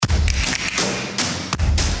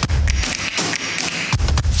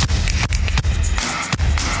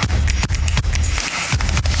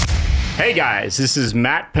Hey guys, this is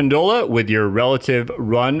Matt Pendola with your Relative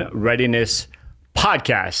Run Readiness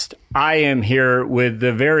podcast. I am here with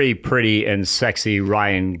the very pretty and sexy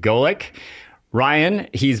Ryan Golec. Ryan,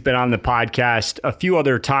 he's been on the podcast a few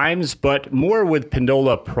other times, but more with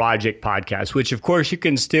Pendola Project Podcast, which of course you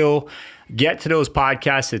can still get to those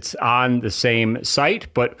podcasts. It's on the same site,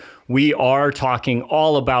 but we are talking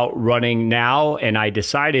all about running now. And I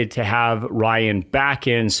decided to have Ryan back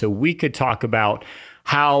in so we could talk about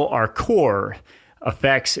how our core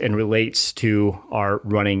affects and relates to our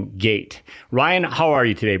running gait. Ryan, how are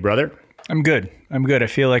you today, brother? I'm good. I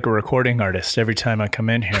feel like a recording artist every time I come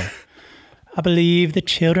in here. I believe the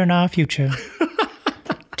children are our future.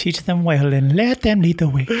 Teach them well and let them lead the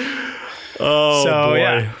way. Oh, boy.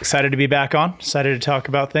 Yeah, excited to be back on. Excited to talk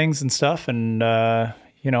about things and stuff and,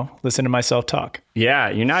 listen to myself talk. Yeah,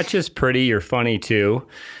 you're not just pretty, you're funny too.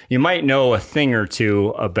 You might know a thing or two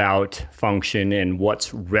about function and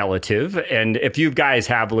what's relative. And if you guys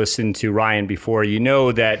have listened to Ryan before, you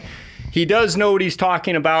know that he does know what he's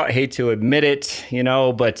talking about. I hate to admit it,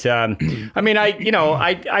 but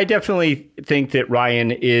I definitely think that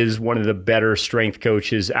Ryan is one of the better strength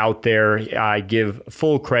coaches out there. I give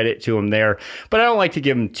full credit to him there, but I don't like to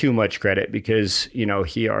give him too much credit because,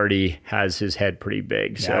 he already has his head pretty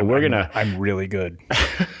big. So I'm really good.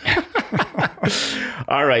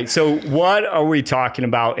 All right. So what are we talking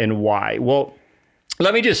about and why? Well,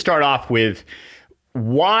 let me just start off with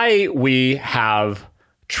why we have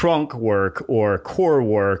trunk work or core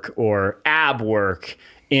work or ab work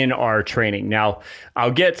in our training. Now,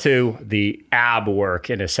 I'll get to the ab work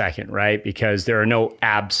in a second, right? Because there are no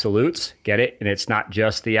absolutes, get it? And it's not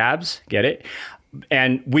just the abs, get it?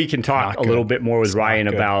 And we can talk a little bit more with Ryan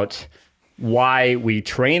about why we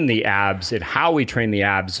train the abs and how we train the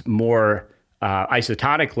abs more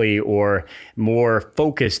isotonically or more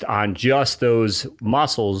focused on just those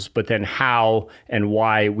muscles, but then how and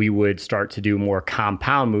why we would start to do more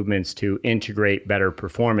compound movements to integrate better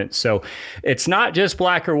performance. So it's not just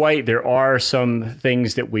black or white. There are some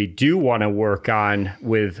things that we do want to work on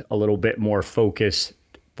with a little bit more focus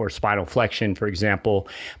for spinal flexion, for example,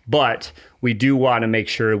 but we do want to make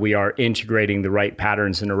sure we are integrating the right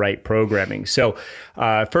patterns and the right programming. So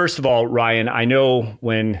first of all, Ryan, I know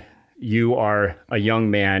when you are a young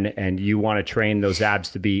man and you want to train those abs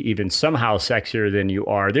to be even somehow sexier than you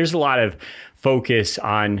are, there's a lot of focus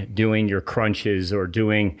on doing your crunches or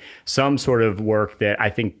doing some sort of work that I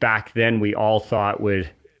think back then we all thought would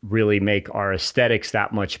really make our aesthetics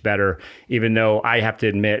that much better, even though I have to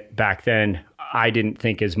admit back then I didn't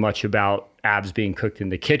think as much about abs being cooked in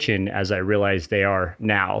the kitchen as I realized they are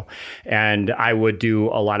now. And I would do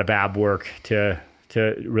a lot of ab work to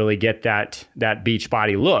really get that beach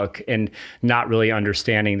body look and not really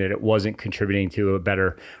understanding that it wasn't contributing to a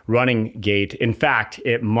better running gait. In fact,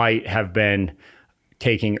 it might have been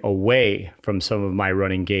taking away from some of my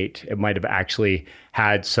running gait. It might have actually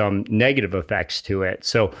had some negative effects to it.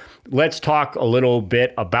 So let's talk a little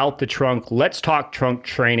bit about the trunk. Let's talk trunk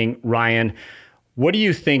training. Ryan, what do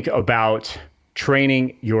you think about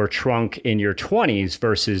training your trunk in your 20s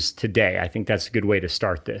versus today? I think that's a good way to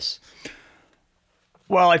start this.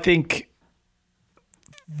 Well, I think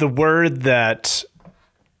the word that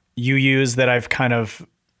you use that I've kind of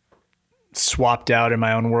swapped out in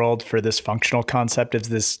my own world for this functional concept is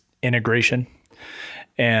this integration.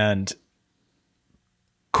 And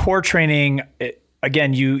core training,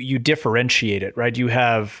 again, you differentiate it, right? You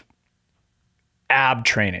have ab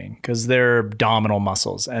training because they're abdominal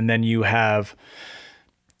muscles. And then you have,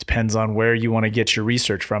 depends on where you want to get your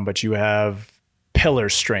research from, but you have pillar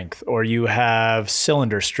strength, or you have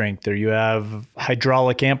cylinder strength, or you have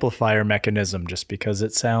hydraulic amplifier mechanism, just because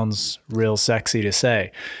it sounds real sexy to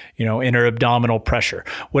say, inner abdominal pressure.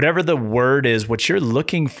 Whatever the word is, what you're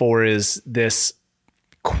looking for is this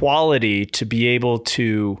quality to be able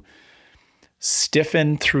to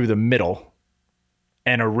stiffen through the middle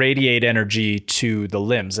and irradiate energy to the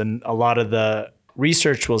limbs. And a lot of the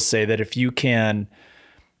research will say that if you can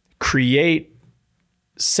create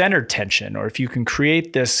center tension, or if you can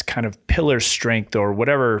create this kind of pillar strength, or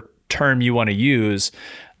whatever term you want to use,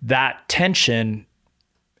 that tension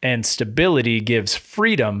and stability gives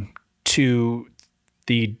freedom to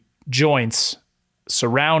the joints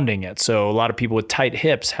surrounding it. So a lot of people with tight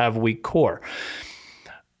hips have weak core.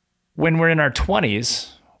 When we're in our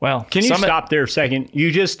 20s, well, can you stop there a second?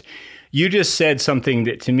 You just said something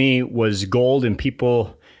that to me was gold, and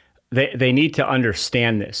people they need to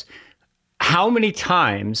understand this. How many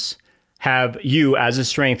times have you, as a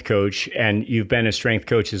strength coach, and you've been a strength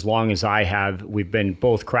coach as long as I have, we've been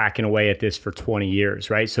both cracking away at this for 20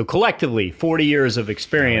 years, right? So collectively, 40 years of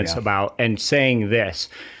experience about and saying this.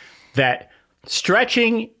 that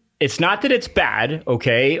stretching, it's not that it's bad,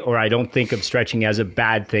 okay? Or I don't think of stretching as a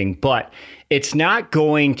bad thing, but it's not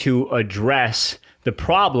going to address the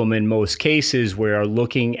problem in most cases where we're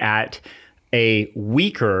looking at a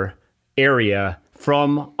weaker area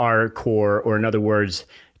from our core, or in other words,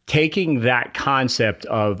 taking that concept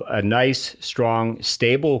of a nice, strong,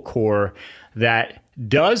 stable core that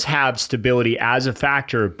does have stability as a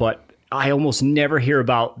factor, but I almost never hear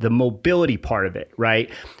about the mobility part of it,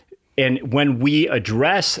 right? And when we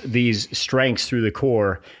address these strengths through the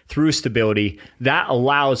core, through stability, that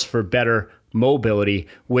allows for better mobility,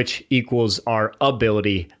 which equals our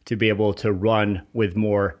ability to be able to run with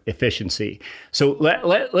more efficiency. So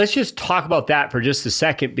let's just talk about that for just a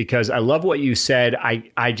second, because I love what you said.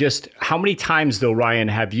 I just, how many times though, Ryan,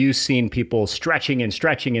 have you seen people stretching and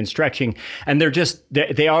stretching and stretching, and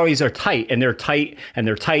they always are tight, and they're tight and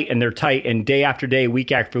they're tight and they're tight, and day after day,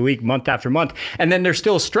 week after week, month after month, and then they're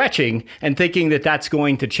still stretching and thinking that that's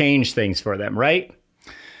going to change things for them, right?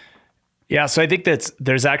 Yeah, so I think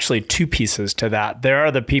there's actually two pieces to that. There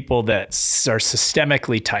are the people that are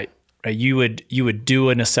systemically tight. Right? You would do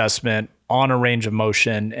an assessment on a range of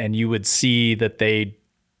motion, and you would see that they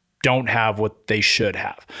don't have what they should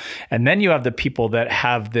have. And then you have the people that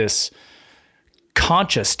have this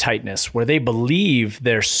conscious tightness where they believe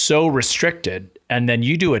they're so restricted, and then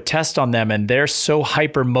you do a test on them and they're so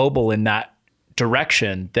hypermobile in that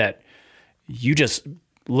direction that you just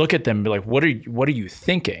look at them and be like, what are you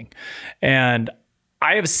thinking? And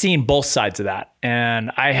I have seen both sides of that.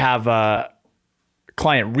 And I have a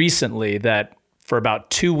client recently that for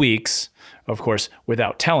about 2 weeks, of course,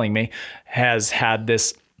 without telling me, has had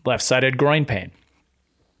this left-sided groin pain.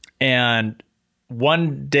 And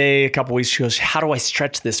one day, a couple weeks, she goes, how do I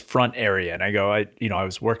stretch this front area? And I go, I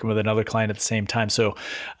was working with another client at the same time. So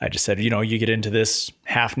I just said, you get into this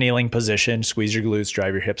half kneeling position, squeeze your glutes,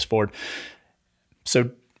 drive your hips forward.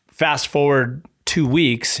 So fast forward 2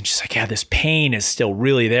 weeks, and she's like, yeah, this pain is still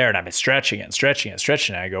really there. And I've been stretching it and stretching it and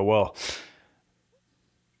stretching it. I go, well,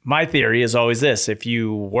 my theory is always this: if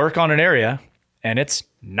you work on an area and it's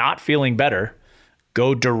not feeling better,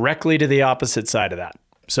 go directly to the opposite side of that.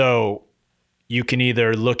 So you can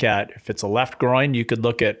either look at, if it's a left groin, you could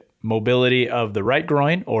look at mobility of the right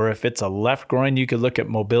groin, or if it's a left groin, you could look at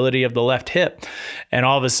mobility of the left hip. And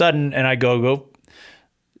all of a sudden, and I go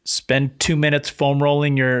spend 2 minutes foam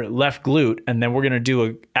rolling your left glute, and then we're going to do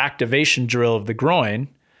an activation drill of the groin.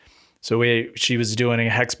 So she was doing a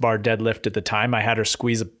hex bar deadlift at the time. I had her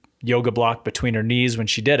squeeze a yoga block between her knees when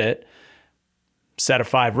she did it. Set of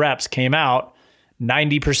 5 reps, came out,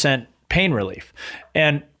 90% pain relief.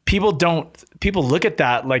 And people look at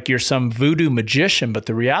that like you're some voodoo magician, but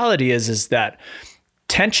the reality is that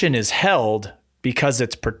tension is held because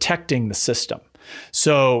it's protecting the system.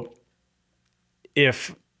 So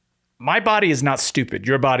if my body is not stupid,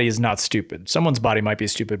 your body is not stupid. Someone's body might be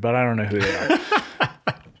stupid, but I don't know who they are.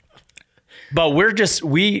 But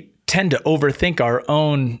we tend to overthink our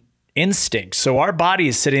own instinct. So our body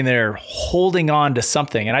is sitting there holding on to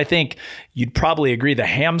something. And I think you'd probably agree the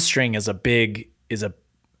hamstring is a big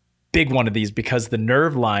one of these, because the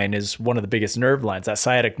nerve line is one of the biggest nerve lines. That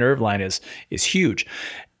sciatic nerve line is huge.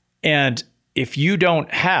 And if you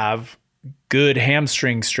don't have good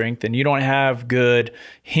hamstring strength and you don't have good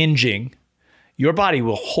hinging, your body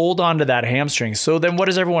will hold on to that hamstring. So then what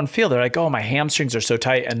does everyone feel? They're like, oh, my hamstrings are so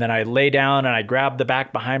tight. And then I lay down and I grab the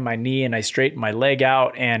back behind my knee and I straighten my leg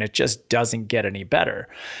out, and it just doesn't get any better.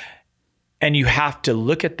 And you have to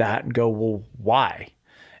look at that and go, well, why?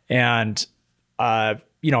 And,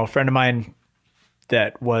 a friend of mine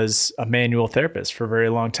that was a manual therapist for a very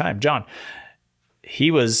long time, John, he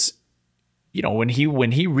was, when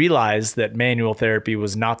he realized that manual therapy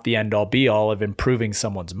was not the end all be all of improving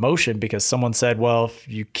someone's motion, because someone said, well, if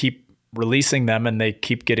you keep releasing them and they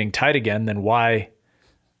keep getting tight again, then why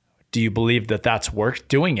do you believe that that's worth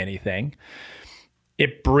doing anything?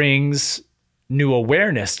 It brings new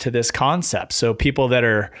awareness to this concept. So people that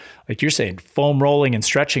are, like you're saying, foam rolling and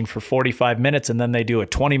stretching for 45 minutes, and then they do a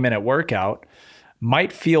 20-minute workout,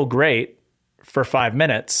 might feel great for 5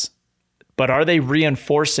 minutes, but are they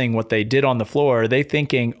reinforcing what they did on the floor? Are they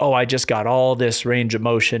thinking, oh, I just got all this range of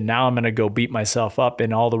motion, now I'm going to go beat myself up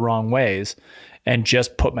in all the wrong ways and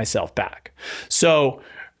just put myself back? So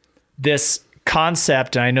this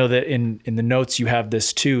concept, and I know that in the notes you have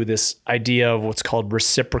this too, this idea of what's called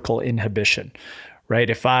reciprocal inhibition, right?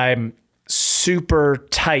 If I'm super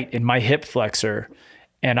tight in my hip flexor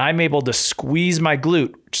and I'm able to squeeze my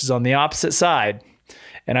glute, which is on the opposite side,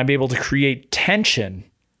 and I'm able to create tension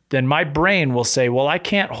then my brain will say, well, I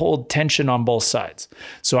can't hold tension on both sides.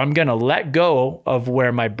 So I'm going to let go of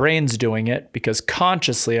where my brain's doing it because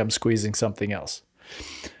consciously I'm squeezing something else.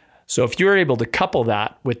 So if you're able to couple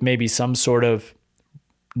that with maybe some sort of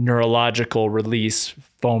neurological release,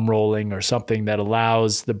 foam rolling or something that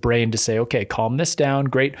allows the brain to say, okay, calm this down.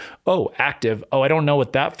 Great. Oh, active. Oh, I don't know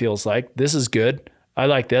what that feels like. This is good. I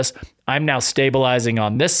like this. I'm now stabilizing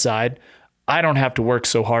on this side. I don't have to work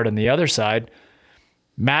so hard on the other side.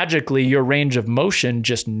 Magically, your range of motion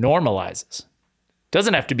just normalizes.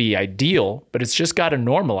 Doesn't have to be ideal, but it's just got to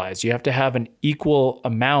normalize. You have to have an equal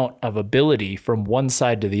amount of ability from one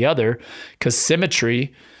side to the other, because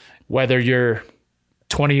symmetry, whether you're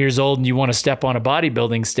 20 years old and you want to step on a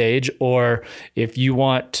bodybuilding stage, or if you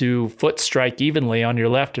want to foot strike evenly on your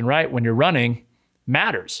left and right when you're running,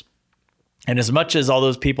 matters. And as much as all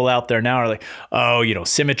those people out there now are like, oh,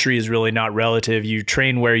 symmetry is really not relative. You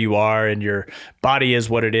train where you are and your body is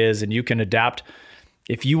what it is and you can adapt.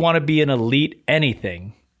 If you want to be an elite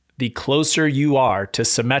anything, the closer you are to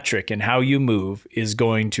symmetric in how you move is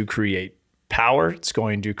going to create power. It's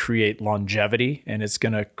going to create longevity, and it's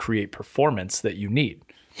going to create performance that you need.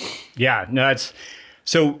 Yeah, no,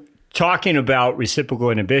 so talking about reciprocal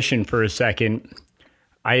inhibition for a second,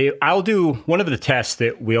 I'll do one of the tests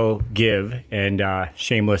that we'll give, and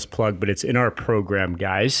shameless plug, but it's in our program,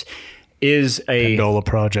 guys, is a Pendola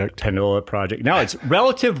project. No, it's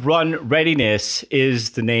Relative Run Readiness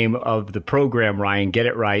is the name of the program, Ryan. Get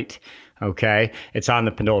it right. Okay. It's on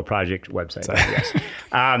the Pendola Project website.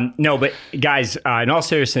 Yes. No, but guys, in all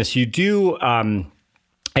seriousness, you do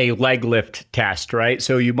a leg lift test, right?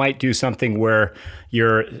 So you might do something where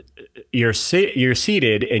you're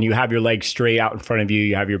seated and you have your legs straight out in front of you.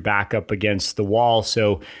 You have your back up against the wall.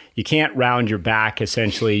 So you can't round your back.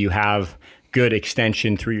 Essentially, you have good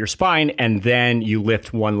extension through your spine, and then you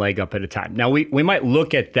lift one leg up at a time. Now, we might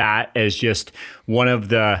look at that as just one of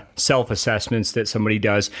the self-assessments that somebody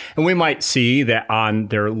does, and we might see that on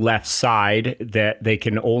their left side that they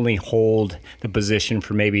can only hold the position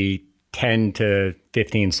for maybe 10 to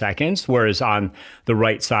 15 seconds, whereas on the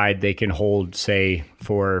right side, they can hold, say,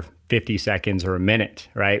 for 50 seconds or a minute,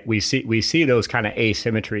 right? We see those kind of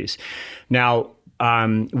asymmetries. Now,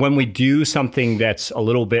 when we do something that's a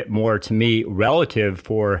little bit more, to me, relative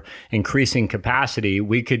for increasing capacity,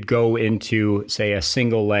 we could go into, say, a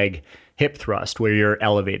single leg hip thrust where you're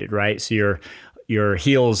elevated, right? So your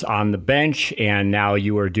heels on the bench, and now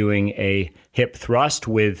you are doing a hip thrust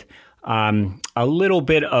with a little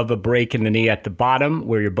bit of a break in the knee at the bottom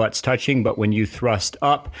where your butt's touching, but when you thrust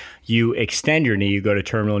up, you extend your knee, you go to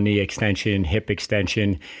terminal knee extension, hip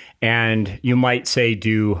extension, and you might say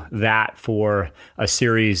do that for a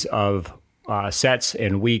series of sets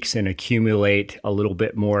and weeks and accumulate a little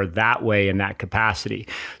bit more that way in that capacity.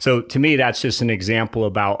 So to me, that's just an example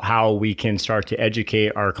about how we can start to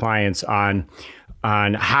educate our clients on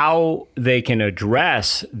how they can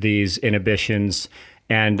address these inhibitions,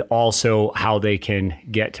 and also how they can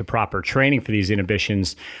get to proper training for these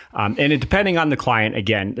inhibitions. And depending on the client,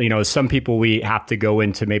 again, some people we have to go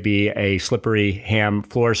into maybe a slippery ham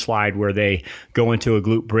floor slide where they go into a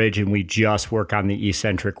glute bridge and we just work on the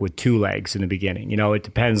eccentric with two legs in the beginning. It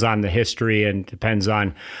depends on the history and depends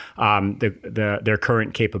on their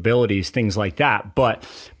current capabilities, things like that. But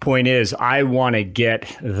point is, I want to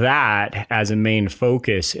get that as a main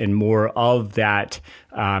focus and more of that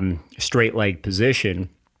straight leg position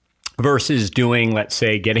versus doing, let's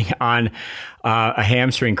say, getting on a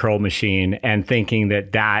hamstring curl machine and thinking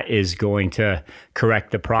that is going to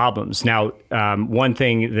correct the problems. Now, one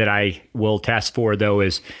thing that I will test for, though,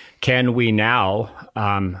 is can we now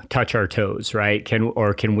touch our toes, right?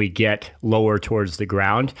 Can we get lower towards the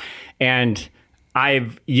ground? And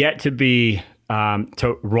I've yet to be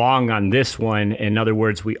wrong on this one. In other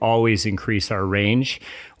words, we always increase our range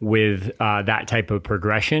with that type of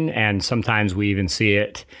progression. And sometimes we even see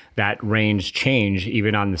that range change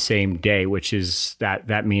even on the same day, which is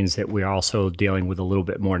that means that we're also dealing with a little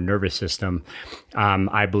bit more nervous system.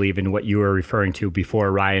 I believe in what you were referring to before,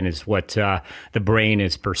 Ryan, is what the brain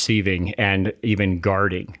is perceiving and even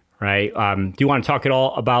guarding, right? Do you want to talk at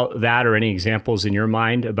all about that, or any examples in your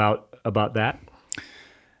mind about that?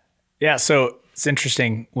 Yeah, so it's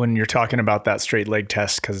interesting when you're talking about that straight leg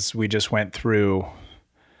test, because we just went through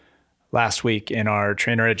last week in our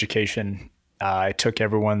trainer education. I took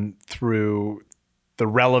everyone through the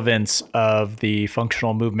relevance of the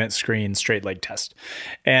functional movement screen straight leg test.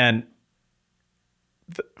 And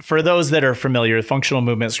for those that are familiar, the functional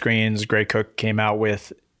movement screens Gray Cook came out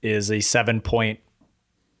with is a 7-point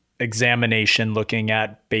examination, looking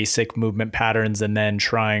at basic movement patterns, and then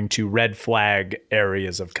trying to red flag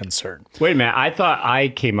areas of concern. Wait a minute. I thought I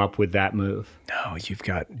came up with that move. No, you've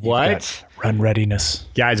got run readiness.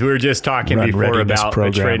 Guys, we were just talking Run before readiness about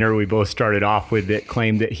program. a trainer we both started off with that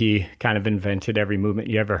claimed that he kind of invented every movement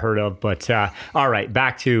you ever heard of. But all right,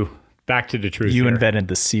 back to the truth. You here. invented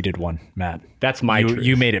the seated one, Matt. That's my truth.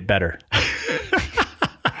 You made it better.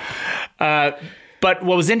 But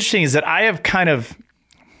what was interesting is that I have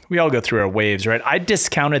we all go through our waves, right? I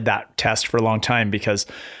discounted that test for a long time because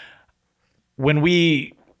when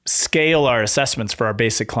we scale our assessments for our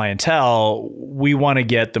basic clientele, we want to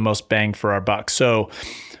get the most bang for our buck. So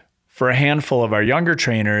for a handful of our younger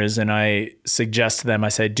trainers, and I suggest to them, I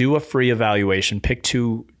say, do a free evaluation, pick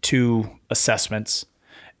two assessments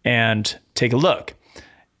and take a look.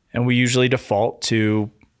 And we usually default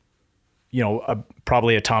to,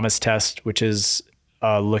 probably a Thomas test, which is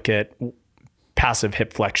look at passive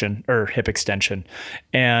hip flexion or hip extension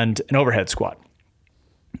and an overhead squat.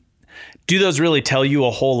 Do those really tell you a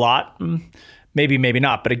whole lot? Maybe, maybe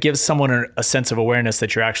not, but it gives someone a sense of awareness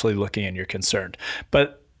that you're actually looking and you're concerned.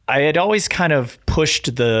 But I had always kind of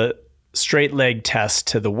pushed the straight leg test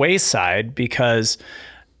to the wayside because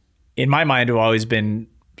in my mind, I've always been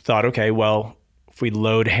thought, okay, well, if we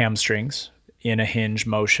load hamstrings in a hinge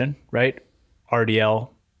motion, right? RDL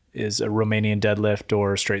is a Romanian deadlift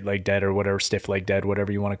or straight leg dead or whatever, stiff leg dead,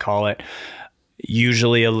 whatever you want to call it,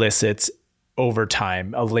 usually elicits over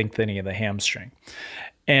time a lengthening of the hamstring.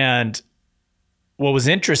 And what was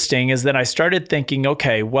interesting is that I started thinking,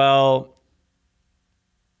 okay, well,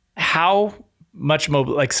 how much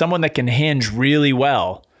like someone that can hinge really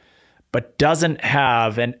well, but doesn't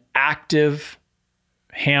have an active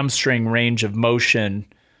hamstring range of motion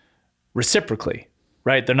reciprocally,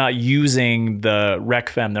 right? They're not using the rec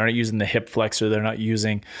fem. They're not using the hip flexor. They're not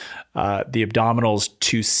using the abdominals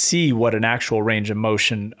to see what an actual range of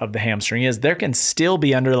motion of the hamstring is. There can still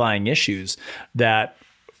be underlying issues that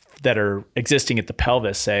are existing at the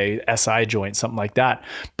pelvis, say SI joint, something like that,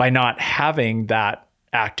 by not having that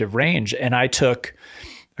active range. And I took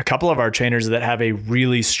a couple of our trainers that have a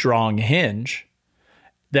really strong hinge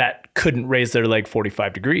that couldn't raise their leg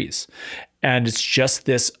 45 degrees. And it's just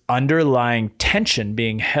this underlying tension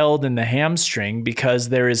being held in the hamstring because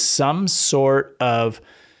there is some sort of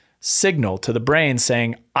signal to the brain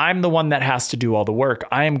saying, I'm the one that has to do all the work.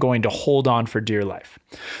 I am going to hold on for dear life.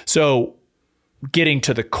 So getting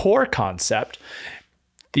to the core concept,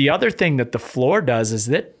 the other thing that the floor does is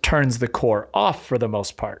it turns the core off for the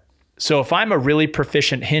most part. So if I'm a really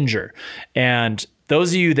proficient hinger, and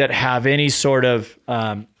those of you that have any sort of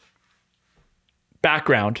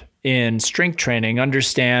background in strength training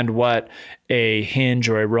understand what a hinge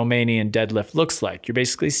or a Romanian deadlift looks like. You're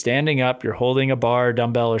basically standing up, you're holding a bar,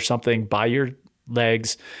 dumbbell or something by your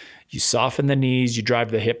legs. You soften the knees, you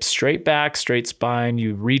drive the hips straight back, straight spine,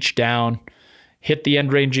 you reach down, hit the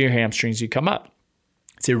end range of your hamstrings, you come up.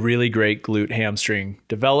 It's a really great glute hamstring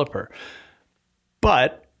developer.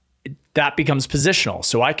 But that becomes positional.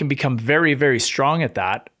 So I can become very, very strong at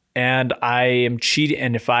that. And I am cheating.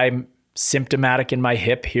 And if I'm symptomatic in my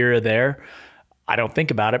hip here or there, I don't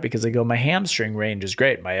think about it because I go, my hamstring range is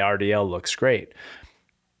great. My RDL looks great.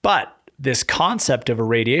 But this concept of a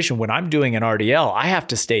radiation, when I'm doing an RDL, I have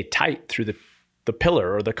to stay tight through the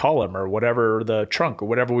pillar or the column or whatever, the trunk or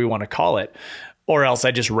whatever we want to call it, or else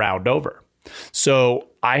I just round over. So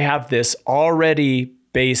I have this already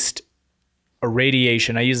based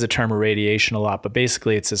irradiation. I use the term irradiation a lot, but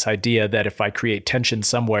basically it's this idea that if I create tension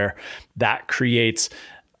somewhere, that creates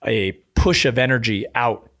a push of energy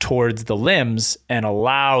out towards the limbs and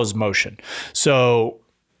allows motion. So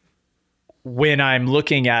when I'm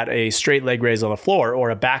looking at a straight leg raise on the floor or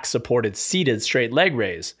a back supported seated straight leg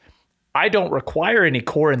raise, I don't require any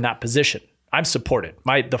core in that position. I'm supported.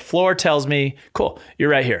 The floor tells me, cool, you're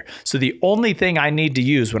right here. So the only thing I need to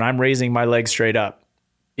use when I'm raising my leg straight up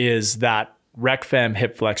is that rec fem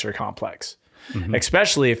hip flexor complex,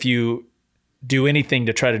 especially if you do anything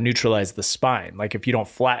to try to neutralize the spine. Like if you're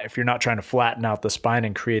not trying to flatten out the spine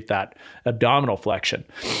and create that abdominal flexion.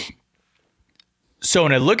 So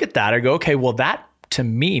when I look at that, I go, okay, well, that to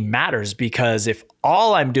me matters because if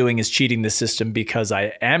all I'm doing is cheating the system because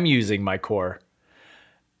I am using my core,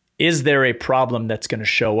 is there a problem that's going to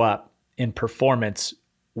show up in performance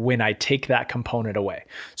when I take that component away?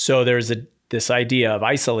 So there's this idea of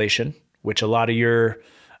isolation, which a lot of your,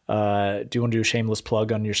 do you want to do a shameless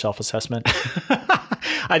plug on your self-assessment?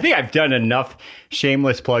 I think I've done enough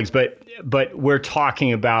shameless plugs, but we're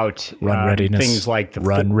talking about run readiness. Things like the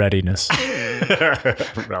run readiness.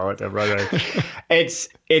 Relative Run Readiness.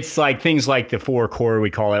 It's like things like the 4 core, we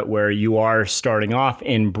call it, where you are starting off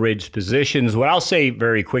in bridge positions. What I'll say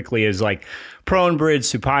very quickly is like prone bridge,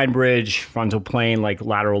 supine bridge, frontal plane, like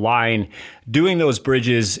lateral line. Doing those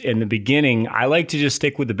bridges in the beginning, I like to just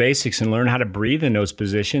stick with the basics and learn how to breathe in those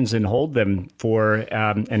positions and hold them for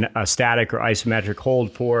a static or isometric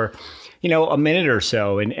hold for a minute or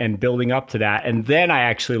so and building up to that. And then I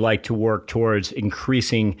actually like to work towards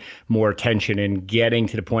increasing more tension and getting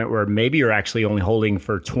to the point where maybe you're actually only holding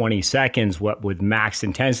for 20 seconds with max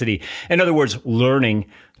intensity. In other words, learning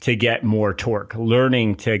to get more torque,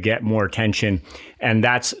 learning to get more tension. And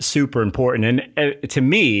that's super important. And to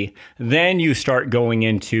me, then you start going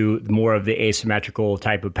into more of the asymmetrical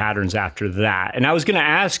type of patterns after that. And I was going to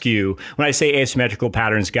ask you, when I say asymmetrical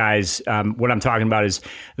patterns, guys, what I'm talking about is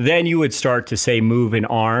then you would start to say move an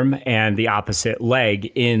arm and the opposite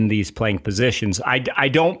leg in these plank positions. I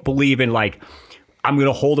don't believe in like, I'm going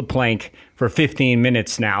to hold a plank for 15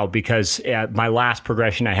 minutes now because my last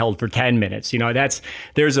progression I held for 10 minutes.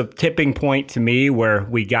 There's a tipping point to me where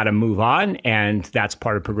we got to move on, and that's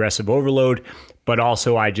part of progressive overload. But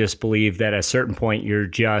also, I just believe that at a certain point, you're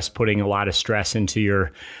just putting a lot of stress into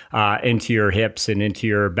your hips and into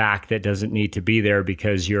your back that doesn't need to be there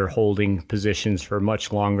because you're holding positions for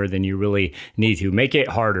much longer than you really need to. Make it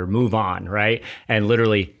harder, move on, right? And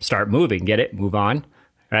literally start moving. Get it? Move on.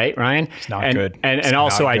 Right, Ryan? It's not good. And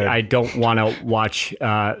also, I don't want to watch.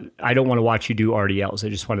 I don't want to watch you do RDLs. I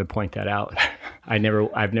just wanted to point that out. I've never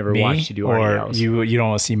watched you do RDLs. You don't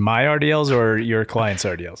want to see my RDLs or your client's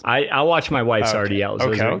RDLs? I'll watch my wife's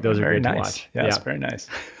RDLs. Those are good nice. to watch. Yes, very nice.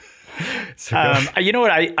 You know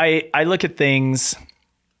what? I look at things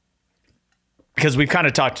because we've kind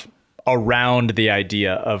of talked around the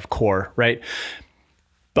idea of core, right?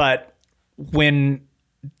 But when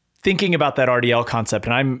thinking about that RDL concept,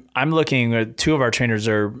 and I'm looking, 2 of our trainers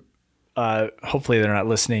are, hopefully they're not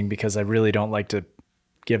listening because I really don't like to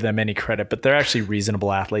give them any credit, but they're actually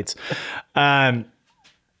reasonable athletes. When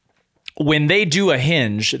they do a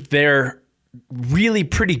hinge, they're really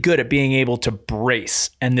pretty good at being able to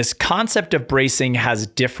brace. And this concept of bracing has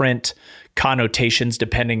different connotations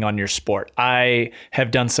depending on your sport. I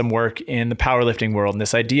have done some work in the powerlifting world, and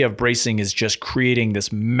this idea of bracing is just creating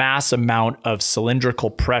this mass amount of cylindrical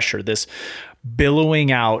pressure, this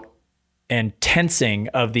billowing out and tensing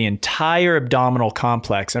of the entire abdominal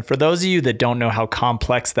complex. And for those of you that don't know how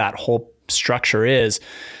complex that whole structure is,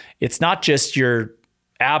 it's not just your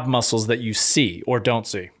ab muscles that you see or don't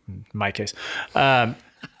see, in my case.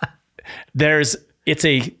 It's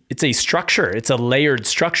a structure. It's a layered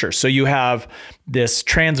structure. So you have this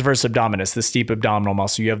transverse abdominis, this deep abdominal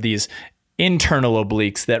muscle. You have these internal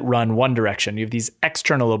obliques that run one direction. You have these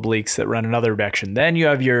external obliques that run another direction. Then you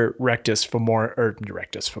have your rectus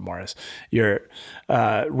femoris, your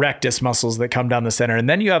rectus muscles that come down the center. And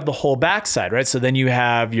then you have the whole backside, right? So then you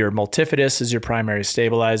have your multifidus as your primary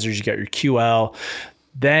stabilizers. You got your QL.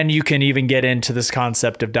 Then you can even get into this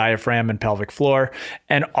concept of diaphragm and pelvic floor.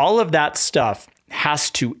 And all of that stuff has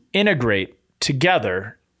to integrate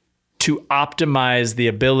together to optimize the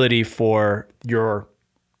ability for your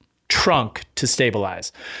trunk to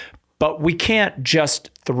stabilize. But we can't just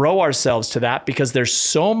throw ourselves to that because there's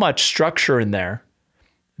so much structure in there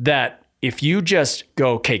that if you just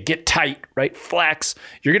go, okay, get tight, right? Flex,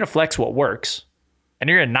 you're going to flex what works and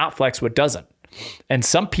you're going to not flex what doesn't. And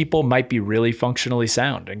some people might be really functionally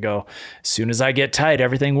sound and go, as soon as I get tight,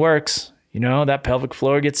 everything works. That pelvic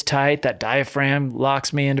floor gets tight, that diaphragm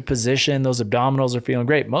locks me into position, those abdominals are feeling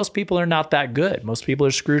great. Most people are not that good. Most people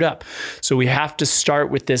are screwed up. So we have to start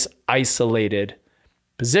with this isolated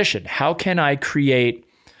position. How can I create,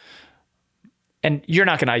 and you're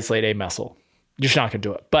not going to isolate a muscle. You're just not going to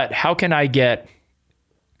do it. But how can I get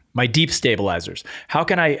my deep stabilizers? How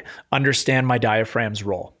can I understand my diaphragm's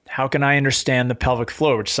role? How can I understand the pelvic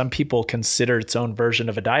floor, which some people consider its own version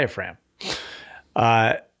of a diaphragm?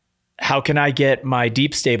 How can I get my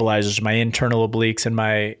deep stabilizers, my internal obliques and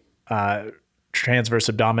my transverse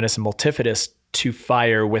abdominis and multifidus to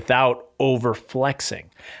fire without over flexing?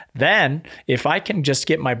 Then if I can just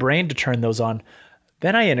get my brain to turn those on,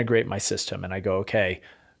 then I integrate my system and I go, okay,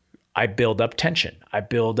 I build up tension. I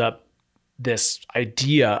build up this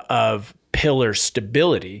idea of pillar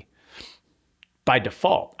stability by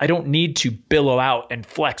default. I don't need to billow out and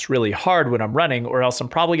flex really hard when I'm running, or else I'm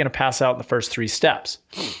probably going to pass out in the first 3 steps,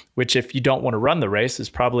 which if you don't want to run the race is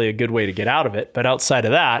probably a good way to get out of it. But outside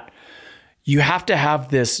of that, you have to have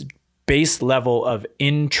this base level of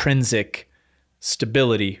intrinsic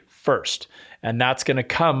stability first. And that's going to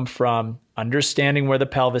come from understanding where the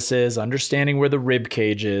pelvis is, understanding where the rib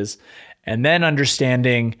cage is, and then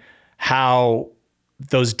understanding how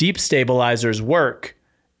those deep stabilizers work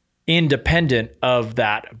independent of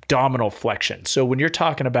that abdominal flexion. So when you're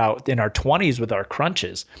talking about in our 20s with our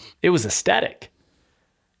crunches, it was aesthetic.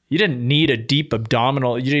 You didn't need a deep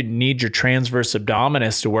abdominal. You didn't need your transverse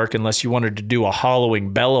abdominis to work unless you wanted to do a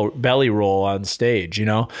hollowing belly roll on stage. You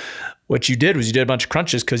know, what you did was you did a bunch of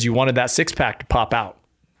crunches because you wanted that 6-pack to pop out.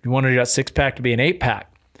 You wanted that 6-pack to be an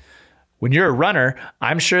 8-pack. When you're a runner,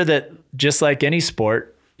 I'm sure that just like any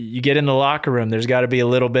sport, you get in the locker room, there's got to be a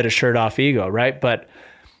little bit of shirt off ego, right? But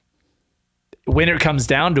when it comes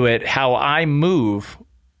down to it, how I move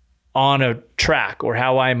on a track or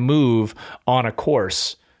how I move on a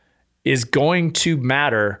course is going to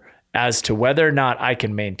matter as to whether or not I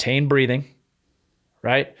can maintain breathing,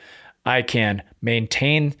 right? I can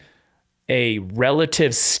maintain a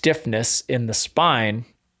relative stiffness in the spine,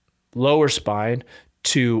 lower spine,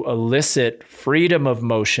 to elicit freedom of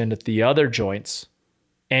motion at the other joints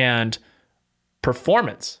and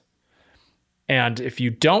performance. And if you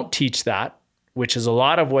don't teach that, which is a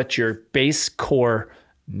lot of what your base core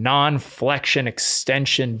non-flexion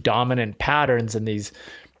extension dominant patterns and these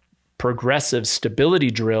progressive stability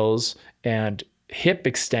drills and hip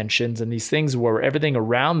extensions and these things where everything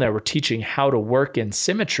around there, we're teaching how to work in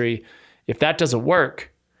symmetry. If that doesn't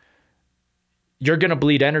work, you're going to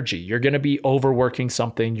bleed energy. You're going to be overworking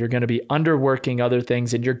something. You're going to be underworking other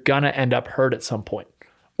things, and you're going to end up hurt at some point.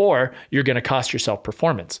 Or you're going to cost yourself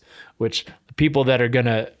performance, which the people that are going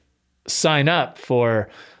to sign up for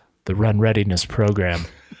the Run Readiness program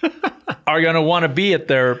are going to want to be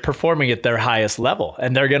performing at their highest level.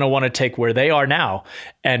 And they're going to want to take where they are now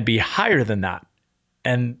and be higher than that.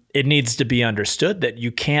 And it needs to be understood that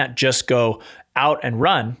you can't just go out and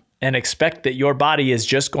run and expect that your body is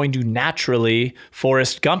just going to naturally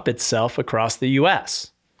Forrest Gump itself across the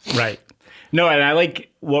US. Right. No, and I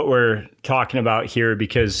like what we're talking about here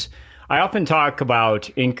because I often talk about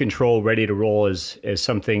in control, ready to roll as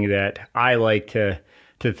something that I like to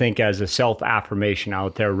think as a self-affirmation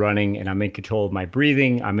out there running, and I'm in control of my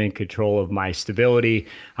breathing. I'm in control of my stability.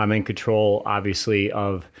 I'm in control, obviously,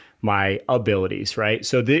 of my abilities, right?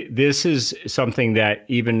 So this is something that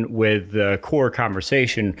even with the core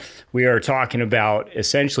conversation, we are talking about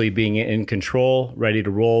essentially being in control, ready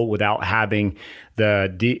to roll without having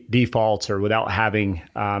the defaults or without having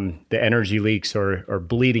the energy leaks or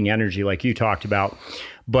bleeding energy like you talked about.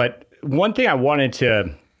 But one thing I wanted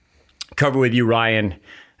to cover with you, Ryan,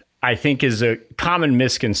 I think is a common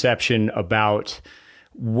misconception about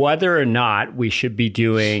whether or not we should be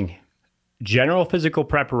doing general physical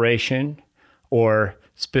preparation or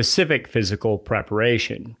specific physical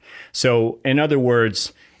preparation. So in other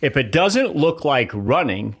words, if it doesn't look like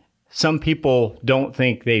running, some people don't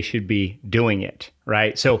think they should be doing it,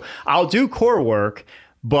 right? So I'll do core work,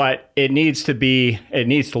 but it needs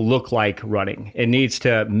to look like running. It needs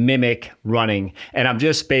to mimic running. And I'm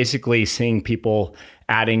just basically seeing people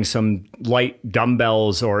adding some light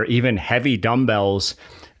dumbbells or even heavy dumbbells.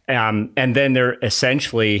 And then they're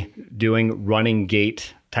essentially doing running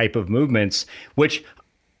gait type of movements, which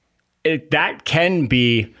that can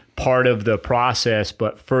be part of the process,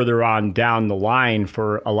 but further on down the line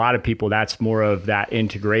for a lot of people, that's more of that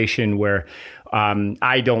integration where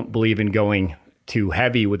I don't believe in going too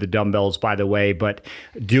heavy with the dumbbells, by the way, but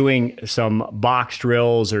doing some box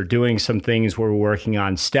drills or doing some things where we're working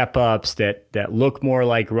on step ups that look more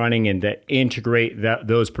like running and that integrate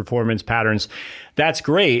those performance patterns. That's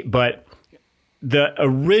great. But the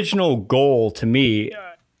original goal to me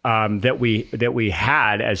that we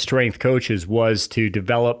had as strength coaches was to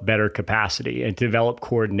develop better capacity and develop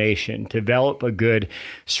coordination, develop a good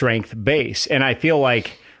strength base. And I feel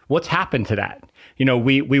like what's happened to that? You know,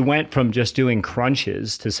 we went from just doing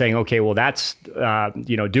crunches to saying, okay, well, that's,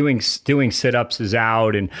 doing sit-ups is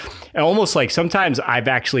out. And almost like sometimes I've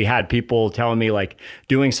actually had people telling me like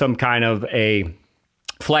doing some kind of a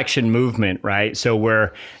flexion movement, right? So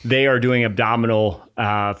where they are doing abdominal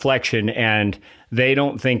flexion and they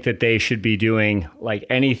don't think that they should be doing like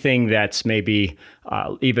anything that's maybe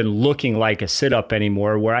even looking like a sit-up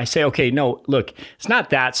anymore, where I say, okay, no, look, it's not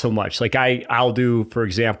that so much. Like I'll do, for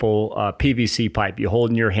example, a PVC pipe. You hold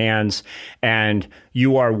in your hands and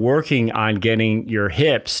you are working on getting your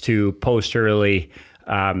hips to posteriorly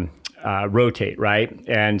rotate, right?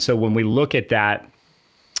 And so when we look at that,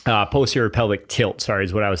 posterior pelvic tilt,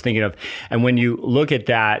 is what I was thinking of. And when you look at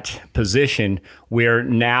that position, we're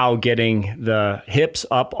now getting the hips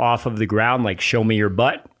up off of the ground, like show me your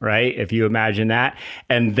butt, right? If you imagine that.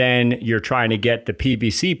 And then you're trying to get the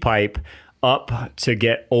PVC pipe up to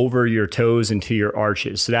get over your toes into your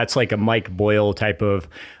arches. So that's like a Mike Boyle type of,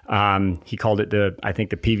 he called it I think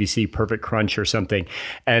the PVC perfect crunch or something.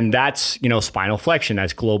 And that's, spinal flexion.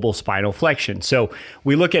 That's global spinal flexion. So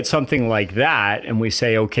we look at something like that and we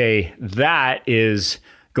say, okay, that is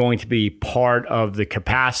going to be part of the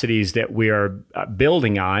capacities that we are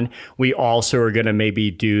building on. We also are going to maybe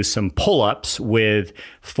do some pull-ups with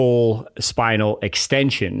full spinal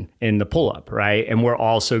extension in the pull-up, right? And we're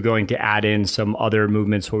also going to add in some other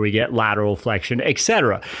movements where we get lateral flexion,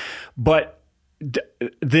 etc. But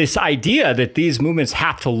this idea that these movements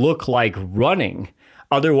have to look like running,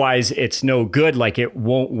 otherwise it's no good, like it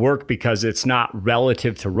won't work because it's not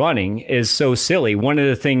relative to running, is so silly. One of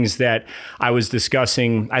the things that I was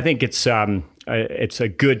discussing, I think it's a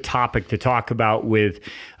good topic to talk about with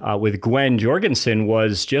Gwen Jorgensen,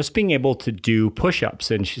 was just being able to do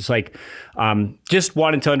push-ups. And she's like, just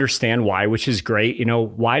wanted to understand why, which is great.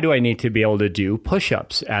 Why do I need to be able to do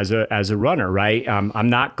push-ups as a runner, right? I'm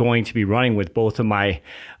not going to be running with both of my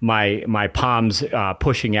palms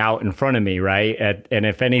pushing out in front of me, right? And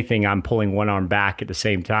if anything, I'm pulling one arm back at the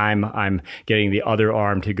same time. I'm getting the other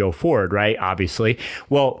arm to go forward, right? Obviously.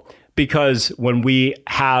 Well, because when we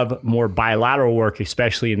have more bilateral work,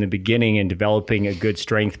 especially in the beginning and developing a good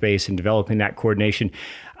strength base and developing that coordination,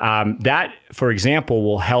 that, for example,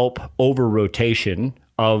 will help over rotation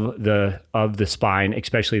of the spine,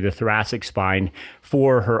 especially the thoracic spine,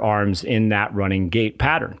 for her arms in that running gait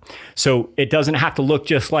pattern. So it doesn't have to look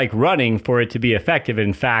just like running for it to be effective.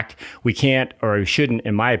 In fact, we can't, or shouldn't,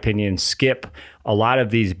 in my opinion, skip a lot of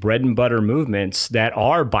these bread and butter movements that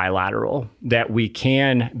are bilateral that we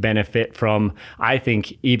can benefit from, I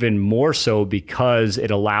think even more so because it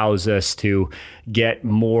allows us to get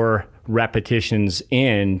more repetitions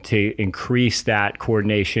in to increase that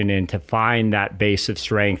coordination and to find that base of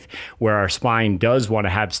strength where our spine does want to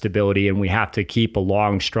have stability, and we have to keep a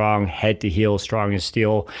long, strong, head to heel, strong as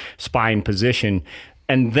steel spine position.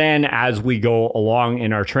 And then as we go along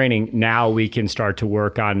in our training, now we can start to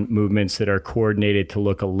work on movements that are coordinated to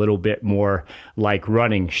look a little bit more like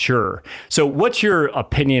running, sure. So what's your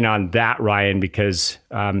opinion on that, Ryan? Because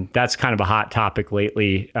that's kind of a hot topic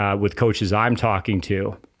lately with coaches I'm talking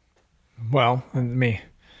to. Well, let me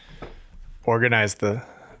organize the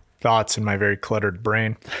thoughts in my very cluttered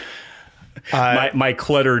brain. My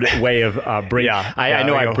cluttered way of bringing. I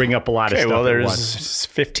know I bring up a lot of stuff. Well, at there's once.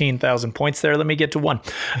 15,000 points there. Let me get to one.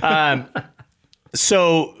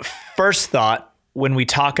 So first thought, when we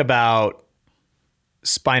talk about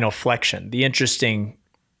spinal flexion, the interesting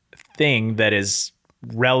thing that is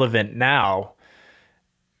relevant now,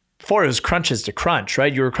 before it was crunches to crunch,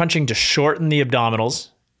 right? You were crunching to shorten the abdominals,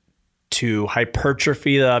 to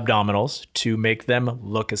hypertrophy the abdominals, to make them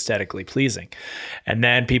look aesthetically pleasing. And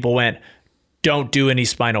then people went, don't do any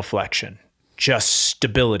spinal flexion, just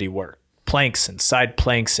stability work, planks and side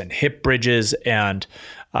planks and hip bridges. And,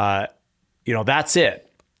 that's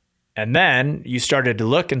it. And then you started to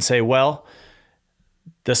look and say, well,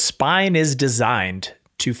 the spine is designed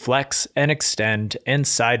to flex and extend and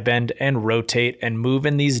side bend and rotate and move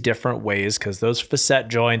in these different ways because those facet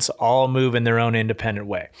joints all move in their own independent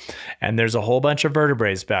way. And there's a whole bunch of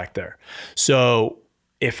vertebrae back there. So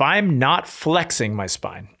if I'm not flexing my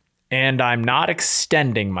spine and I'm not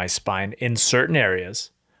extending my spine in certain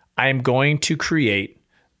areas, I'm going to create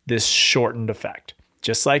this shortened effect.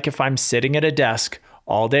 Just like if I'm sitting at a desk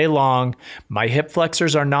all day long, my hip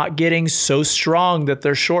flexors are not getting so strong that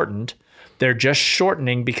they're shortened. They're just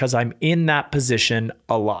shortening because I'm in that position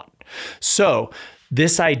a lot. So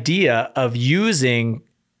this idea of using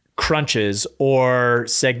crunches or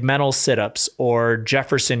segmental sit-ups or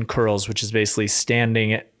Jefferson curls, which is basically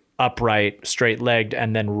standing upright, straight-legged,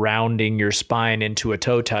 and then rounding your spine into a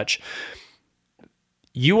toe touch,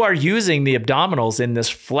 you are using the abdominals in this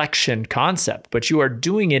flexion concept, but you are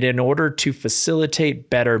doing it in order to facilitate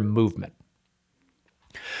better movement.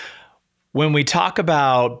 When we talk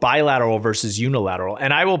about bilateral versus unilateral,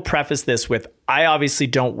 and I will preface this with, I obviously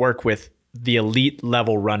don't work with the elite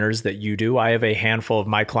level runners that you do. I have a handful of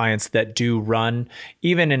my clients that do run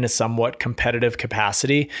even in a somewhat competitive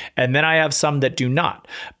capacity. And then I have some that do not.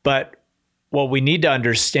 But what we need to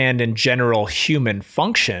understand in general human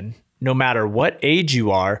function, no matter what age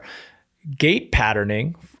you are, gait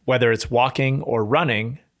patterning, whether it's walking or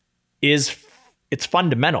running, it's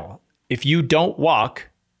fundamental. If you don't walk,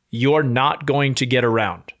 you're not going to get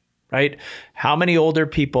around, right? How many older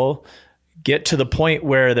people get to the point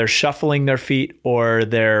where they're shuffling their feet or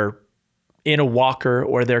they're in a walker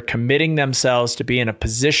or they're committing themselves to be in a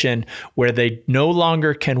position where they no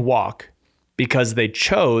longer can walk because they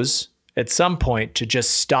chose at some point to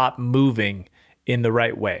just stop moving in the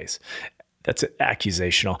right ways? That's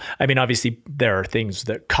accusational. I mean, obviously there are things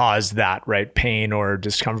that cause that, right? Pain or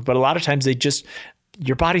discomfort, but a lot of times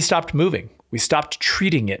your body stopped moving. We stopped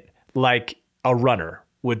treating it like a runner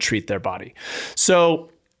would treat their body. So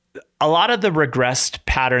a lot of the regressed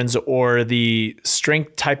patterns or the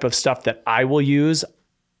strength type of stuff that I will use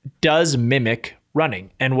does mimic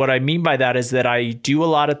running. And what I mean by that is that I do a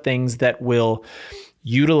lot of things that will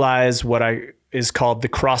utilize what is called the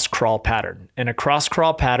cross crawl pattern. And a cross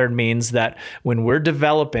crawl pattern means that when we're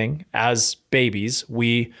developing as babies,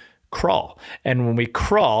 we crawl. And when we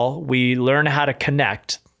crawl, we learn how to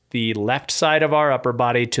connect the left side of our upper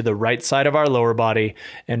body to the right side of our lower body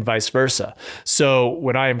and vice versa. So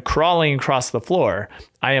when I am crawling across the floor,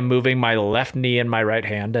 I am moving my left knee and my right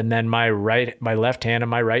hand, and then my left hand and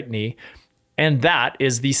my right knee. And that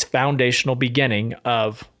is the foundational beginning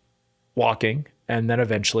of walking and then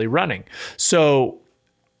eventually running. So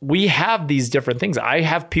we have these different things. I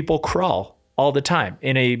have people crawl all the time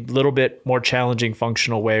in a little bit more challenging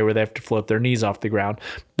functional way where they have to float their knees off the ground,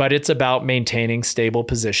 but it's about maintaining stable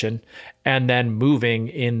position and then moving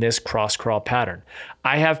in this cross crawl pattern.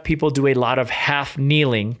 I have people do a lot of half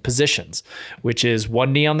kneeling positions, which is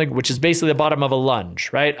one knee which is basically the bottom of a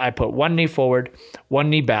lunge, right? I put one knee forward, one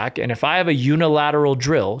knee back. And if I have a unilateral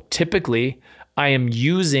drill, typically I am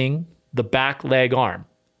using the back leg arm,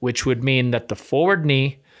 which would mean that the forward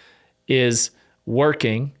knee is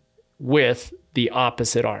working with the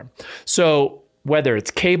opposite arm. So whether it's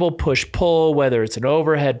cable push pull, whether it's an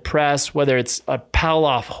overhead press, whether it's a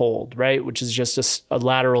Palloff hold, right, which is just a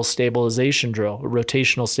lateral stabilization drill, a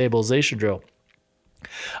rotational stabilization drill,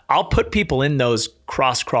 I'll put people in those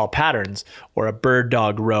cross crawl patterns or a bird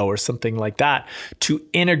dog row or something like that to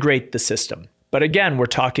integrate the system. But again, we're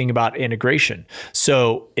talking about integration.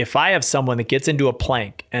 So if I have someone that gets into a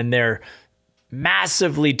plank and they're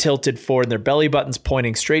massively tilted forward, their belly button's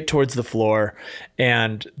pointing straight towards the floor,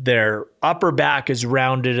 and their upper back is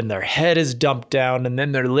rounded and their head is dumped down, and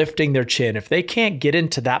then they're lifting their chin. If they can't get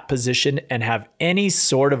into that position and have any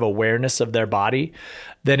sort of awareness of their body,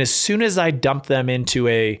 then as soon as I dump them into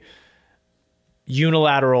a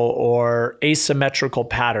unilateral or asymmetrical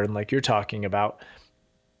pattern like you're talking about,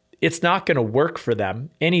 it's not going to work for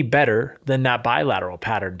them any better than that bilateral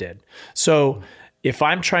pattern did. So if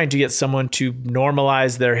I'm trying to get someone to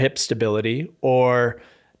normalize their hip stability or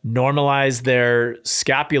normalize their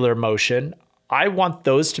scapular motion, I want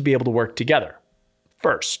those to be able to work together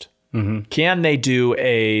first. Mm-hmm. Can they do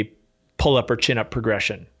a pull-up or chin-up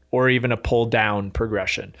progression or even a pull-down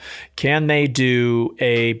progression? Can they do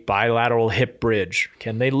a bilateral hip bridge?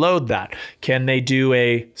 Can they load that? Can they do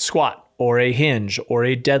a squat or a hinge or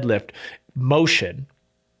a deadlift motion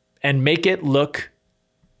and make it look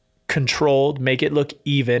controlled, make it look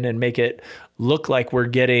even, and make it look like we're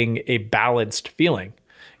getting a balanced feeling?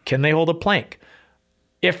 Can they hold a plank?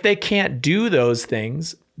 If they can't do those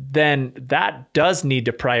things, then that does need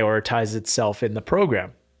to prioritize itself in the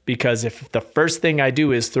program. Because if the first thing I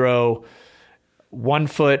do is throw one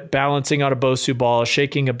foot balancing on a Bosu ball,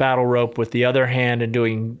 shaking a battle rope with the other hand, and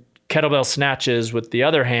doing kettlebell snatches with the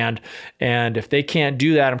other hand, and if they can't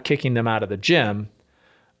do that, I'm kicking them out of the gym,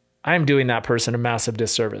 I'm doing that person a massive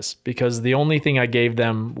disservice, because the only thing I gave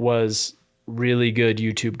them was really good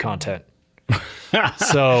YouTube content.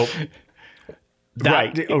 So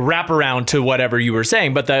that wrap around to whatever you were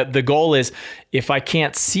saying. But the goal is, if I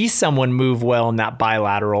can't see someone move well in that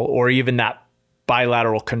bilateral or even that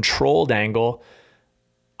bilateral controlled angle,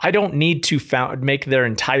 I don't need to make their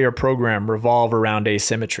entire program revolve around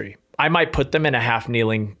asymmetry. I might put them in a half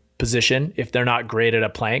kneeling position if they're not great at a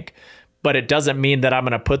plank, but it doesn't mean that I'm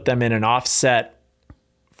going to put them in an offset,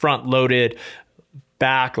 front loaded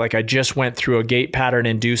back, like I just went through a gait pattern,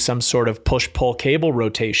 and do some sort of push-pull cable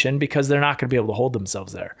rotation, because they're not going to be able to hold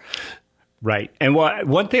themselves there. Right. And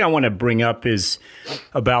one thing I want to bring up is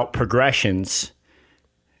about progressions.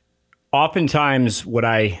 Oftentimes what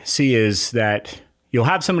I see is that you'll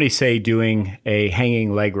have somebody say doing a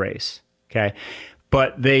hanging leg raise, okay,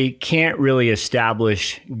 but they can't really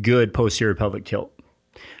establish good posterior pelvic tilt.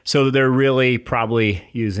 So they're really probably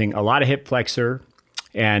using a lot of hip flexor,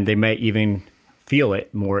 and they may even feel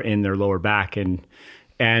it more in their lower back. And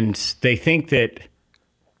they think that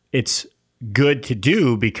it's good to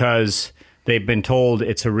do because they've been told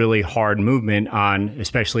it's a really hard movement on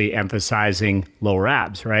especially emphasizing lower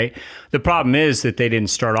abs, right? The problem is that they didn't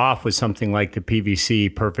start off with something like the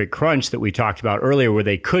PVC perfect crunch that we talked about earlier, where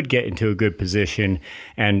they could get into a good position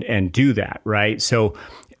and do that, right? So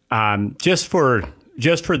just for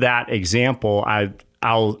that example,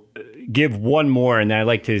 I'll give one more, and then I'd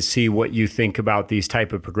like to see what you think about these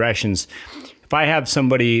type of progressions. if I have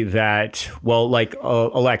somebody that, well, like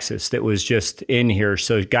Alexis that was just in here.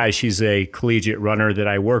 So guys, she's a collegiate runner that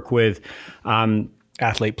I work with.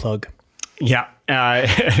 Athlete plug. Yeah.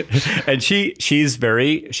 And she's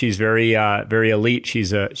very elite.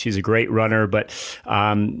 She's a great runner, but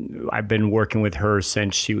I've been working with her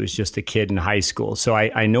since she was just a kid in high school. So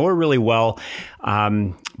I know her really well,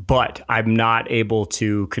 but I'm not able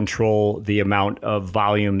to control the amount of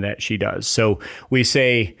volume that she does. So we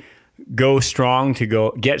say, get strong to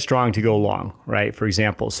go long, right? For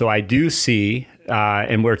example. So I do see,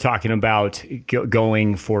 and we're talking about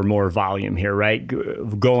going for more volume here, right?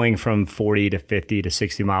 Going from 40 to 50 to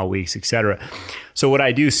 60 mile weeks, et cetera. So what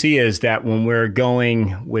I do see is that when we're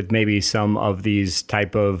going with maybe some of these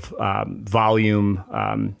type of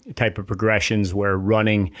volume type of progressions, where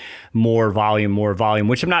running more volume,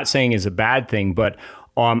 which I'm not saying is a bad thing, but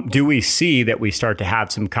do we see that we start to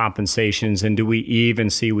have some compensations, and do we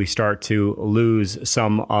even see we start to lose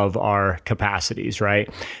some of our capacities, right?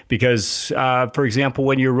 Because, for example,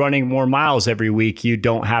 when you're running more miles every week, you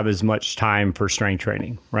don't have as much time for strength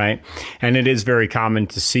training, right? And it is very common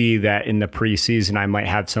to see that in the preseason, I might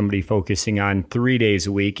have somebody focusing on 3 days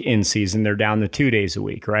a week. In season, they're down to 2 days a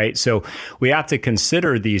week, right? So we have to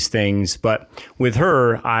consider these things. But with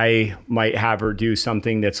her, I might have her do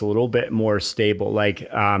something that's a little bit more stable, like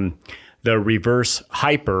the reverse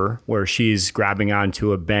hyper, where she's grabbing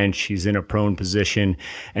onto a bench, she's in a prone position,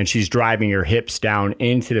 and she's driving her hips down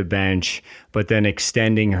into the bench, but then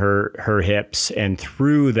extending her hips. And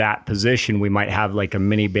through that position, we might have like a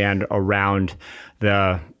mini band around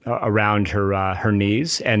her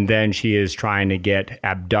knees, and then she is trying to get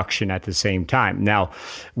abduction at the same time. Now,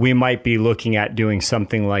 we might be looking at doing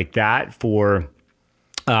something like that for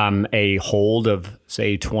a hold of,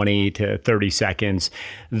 say, 20 to 30 seconds,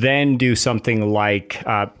 then do something like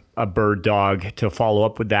a bird dog to follow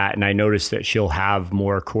up with that. And I noticed that she'll have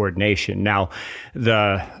more coordination. Now,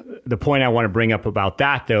 the point I want to bring up about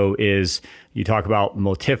that, though, is you talk about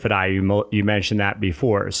multifidi. You mentioned that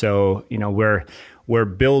before. So, we're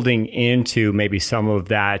building into maybe some of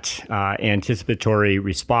that anticipatory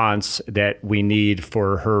response that we need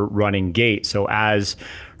for her running gait. So as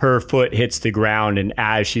her foot hits the ground and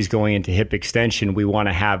as she's going into hip extension, we want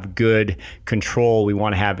to have good control. We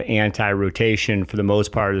want to have anti-rotation for the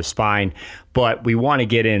most part of the spine, but we want to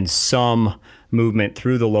get in some movement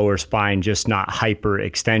through the lower spine, just not hyper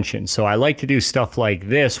extension. So I like to do stuff like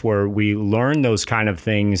this where we learn those kind of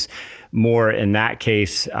things more in that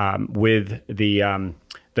case, with the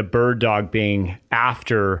bird dog being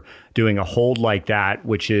after doing a hold like that,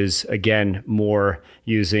 which is again more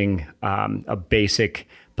using a basic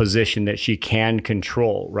position that she can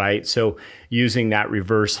control, right? So using that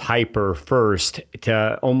reverse hyper first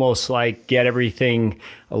to almost like get everything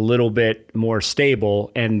a little bit more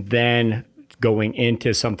stable, and then going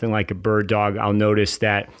into something like a bird dog, I'll notice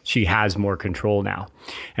that she has more control now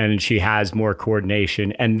and she has more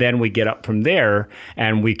coordination. And then we get up from there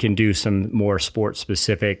and we can do some more sport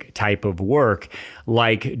specific type of work,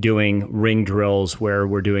 like doing ring drills where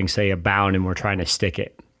we're doing, say, a bound and we're trying to stick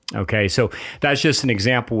it. Okay, so that's just an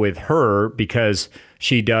example with her, because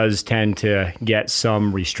she does tend to get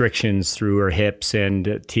some restrictions through her hips and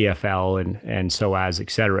TFL and psoas, et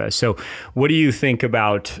cetera. So what do you think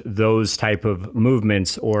about those type of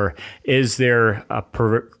movements, or is there a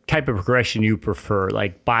type of progression you prefer,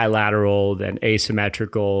 like bilateral, then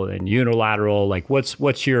asymmetrical, then unilateral? Like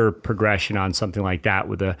what's your progression on something like that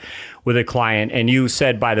with a client? And you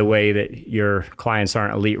said, by the way, that your clients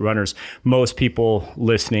aren't elite runners. Most people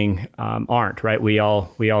listening aren't, right? We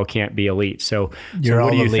all can't be elite. So you're what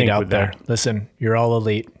all do you elite think out with there. that? Listen, you're all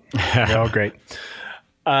elite. You're all great.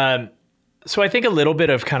 So I think a little bit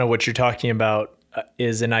of kind of what you're talking about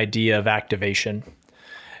is an idea of activation.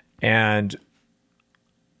 And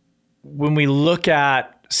when we look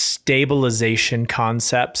at stabilization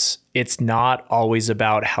concepts, it's not always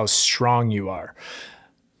about how strong you are.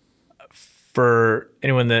 For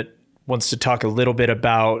anyone that wants to talk a little bit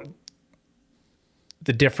about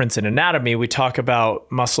the difference in anatomy, we talk about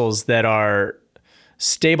muscles that are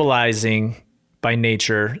stabilizing by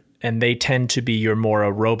nature, and they tend to be your more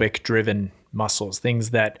aerobic driven muscles, things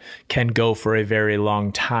that can go for a very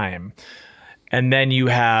long time. And then you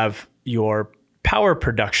have your power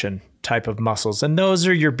production type of muscles, and those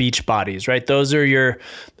are your beach bodies, right? Those are your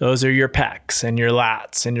pecs and your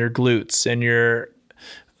lats and your glutes and your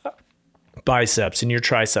biceps and your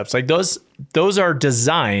triceps. Like those are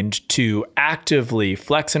designed to actively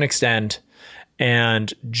flex and extend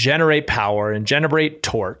and generate power and generate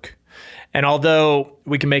torque. And although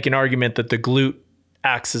we can make an argument that the glute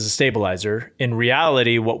acts as a stabilizer, in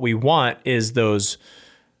reality, what we want is those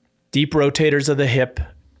deep rotators of the hip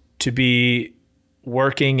to be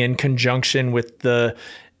working in conjunction with the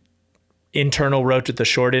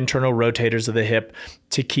short internal rotators of the hip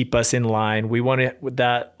to keep us in line. We want it with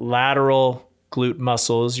that lateral glute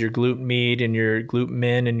muscles, your glute med and your glute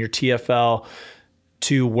min and your TFL,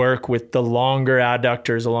 to work with the longer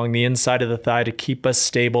adductors along the inside of the thigh to keep us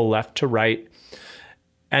stable left to right.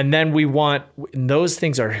 And then we want, and those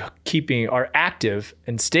things are active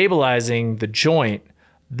and stabilizing the joint.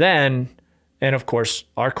 Then, and of course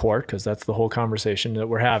our core, because that's the whole conversation that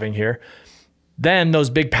we're having here. Then those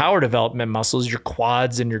big power development muscles, your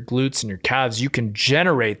quads and your glutes and your calves, you can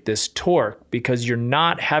generate this torque because you're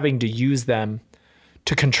not having to use them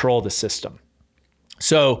to control the system.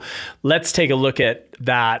 So let's take a look at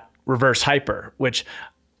that reverse hyper, which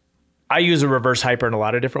I use a reverse hyper in a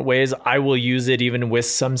lot of different ways. I will use it even with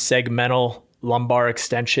some segmental lumbar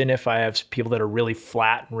extension if I have people that are really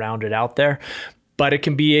flat and rounded out there. But it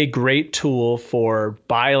can be a great tool for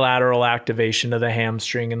bilateral activation of the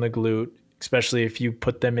hamstring and the glute, especially if you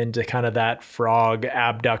put them into kind of that frog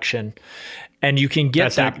abduction. And you can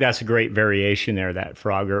get that's a great variation there, that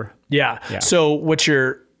frogger. Yeah. So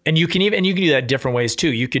you can do that different ways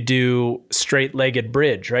too. You could do straight-legged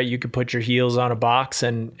bridge, right? You could put your heels on a box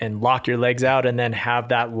and lock your legs out and then have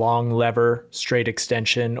that long lever straight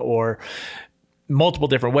extension, or multiple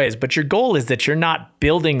different ways. But your goal is that you're not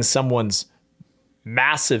building someone's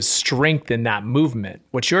massive strength in that movement.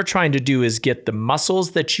 What you're trying to do is get the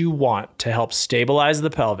muscles that you want to help stabilize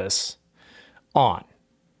the pelvis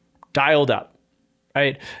dialed up,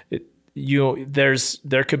 right?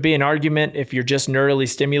 There could be an argument if you're just neurally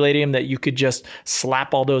stimulating them that you could just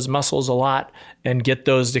slap all those muscles a lot and get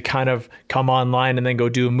those to kind of come online and then go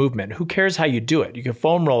do a movement. Who cares how you do it? You can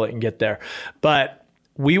foam roll it and get there. But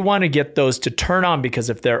we want to get those to turn on, because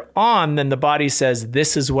if they're on, then the body says,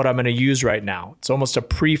 this is what I'm going to use right now. It's almost a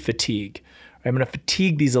pre-fatigue. I'm going to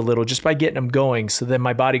fatigue these a little just by getting them going. So then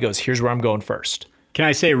my body goes, here's where I'm going first. Can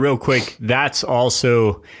I say real quick, that's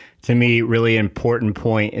also, to me, really important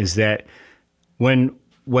point, is that when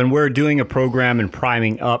we're doing a program and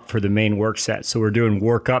priming up for the main work set, so we're doing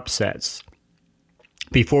work-up sets,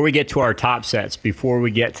 before we get to our top sets, before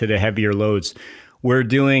we get to the heavier loads, we're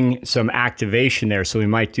doing some activation there. So we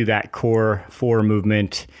might do that core 4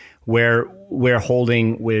 movement where we're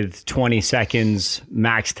holding with 20 seconds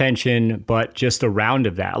max tension, but just a round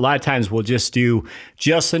of that. A lot of times we'll just do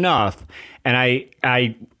just enough. And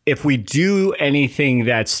if we do anything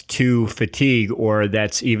that's to fatigue or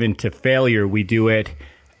that's even to failure, we do it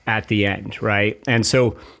at the end, right? And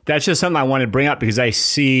so that's just something I want to bring up, because I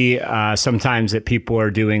see sometimes that people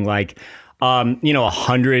are doing like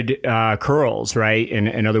 100 curls, right?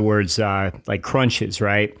 In other words, like crunches,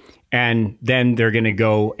 right? And then they're going to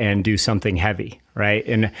go and do something heavy, right?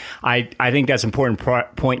 And I think that's an important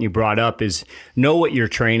point you brought up, is know what you're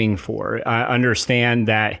training for. Understand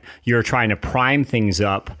that you're trying to prime things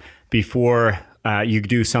up before you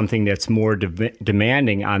do something that's more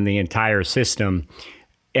demanding on the entire system.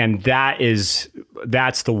 And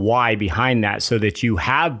that's the why behind that, so that you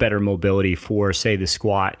have better mobility for, say, the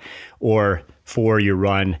squat or for your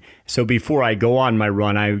run. So before I go on my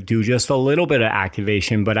run, I do just a little bit of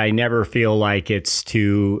activation, but I never feel like it's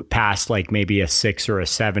to pass like maybe a 6 or a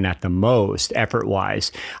 7 at the most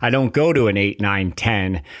effort-wise. I don't go to an 8, 9,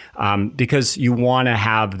 10 because you want to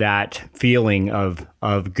have that feeling of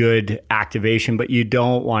good activation, but you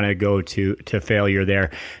don't want to go to failure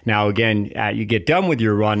there. Now, again, you get done with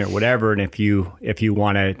your run or whatever, and if you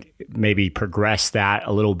want to maybe progress that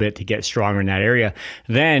a little bit to get stronger in that area,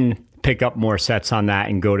 then pick up more sets on that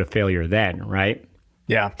and go to failure then, right?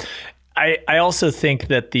 Yeah. I also think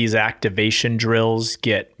that these activation drills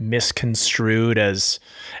get misconstrued as,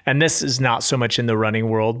 and this is not so much in the running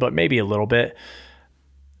world, but maybe a little bit,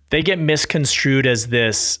 they get misconstrued as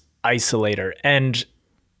this isolator. And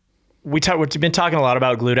we've been talking a lot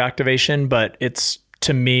about glute activation, but it's,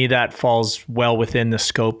 to me, that falls well within the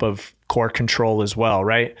scope of core control as well,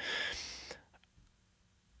 right?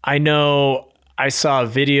 I know I saw a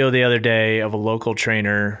video the other day of a local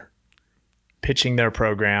trainer pitching their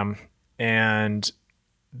program, and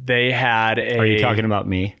they had a... Are you talking about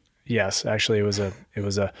me? Yes, actually it was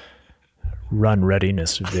a run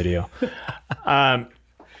readiness video.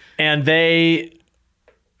 And they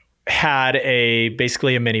had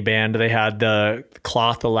basically a mini band. They had the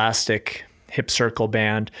cloth elastic hip circle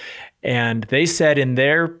band, and they said in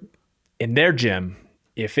their gym,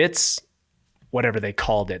 if it's whatever they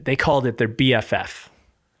called it their BFF.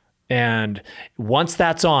 And once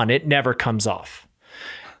that's on, it never comes off.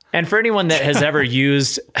 And for anyone that has ever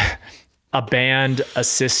used a band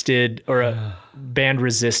assisted or a band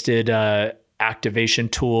resisted activation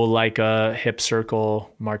tool like a hip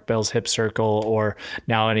circle, Mark Bell's hip circle, or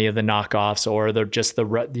now any of the knockoffs, or the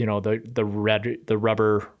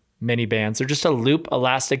rubber mini bands. They're just a loop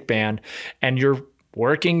elastic band, and you're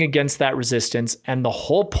working against that resistance. And the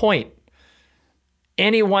whole point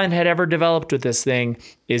anyone had ever developed with this thing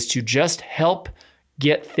is to just help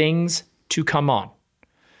get things to come on.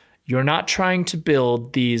 You're not trying to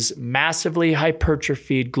build these massively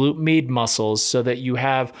hypertrophied glute med muscles so that you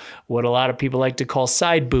have what a lot of people like to call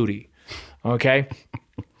side booty, okay?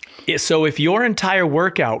 So if your entire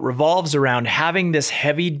workout revolves around having this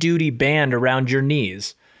heavy duty band around your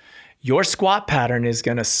knees, your squat pattern is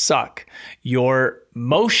going to suck. Your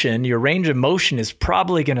motion, your range of motion is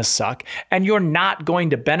probably going to suck, and you're not going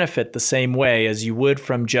to benefit the same way as you would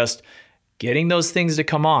from just getting those things to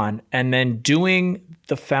come on and then doing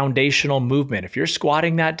the foundational movement. If you're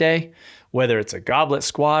squatting that day, whether it's a goblet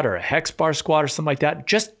squat or a hex bar squat or something like that,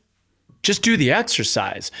 just do the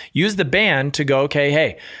exercise. Use the band to go, okay,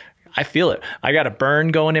 hey, I feel it. I got a burn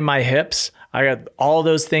going in my hips. I got all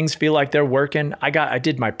those things feel like they're working. I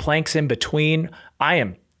did my planks in between.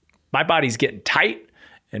 My body's getting tight,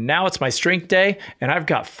 and now it's my strength day, and I've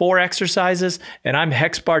got 4 exercises, and I'm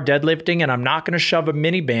hex bar deadlifting, and I'm not going to shove a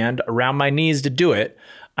mini band around my knees to do it.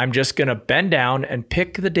 I'm just going to bend down and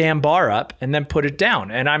pick the damn bar up and then put it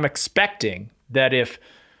down. And I'm expecting that if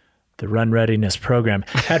the Run Readiness program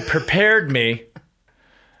had prepared me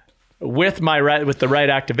with the right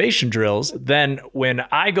activation drills, then when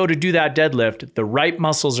I go to do that deadlift, the right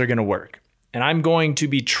muscles are going to work. And I'm going to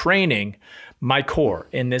be training my core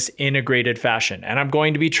in this integrated fashion. And I'm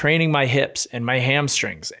going to be training my hips and my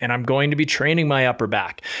hamstrings, and I'm going to be training my upper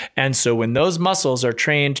back. And so when those muscles are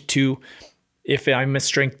trained to, if I'm a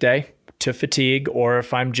strength day, to fatigue, or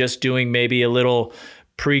if I'm just doing maybe a little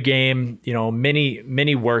pre-game,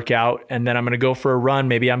 mini workout, and then I'm going to go for a run,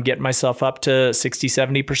 maybe I'm getting myself up to 60,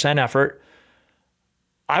 70% effort.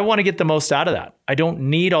 I want to get the most out of that. I don't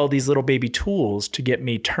need all these little baby tools to get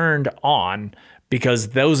me turned on, because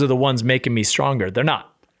those are the ones making me stronger. They're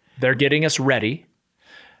not. They're getting us ready.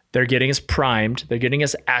 They're getting us primed. They're getting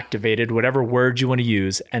us activated, whatever word you want to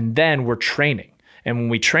use. And then we're training. And when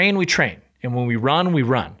we train, we train. And when we run, we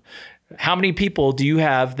run. How many people do you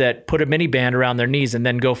have that put a mini band around their knees and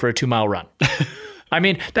then go for a 2-mile run? I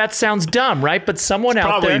mean, that sounds dumb, right? But someone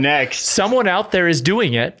out there is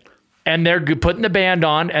doing it, and they're putting the band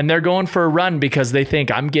on, and they're going for a run because they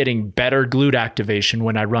think I'm getting better glute activation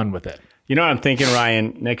when I run with it. You know what I'm thinking,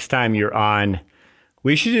 Ryan? Next time you're on,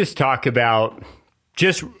 we should just talk about,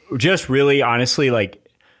 just really honestly, like,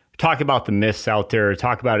 talk about the myths out there,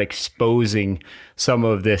 talk about exposing some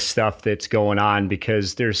of this stuff that's going on,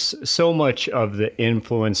 because there's so much of the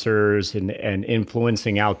influencers and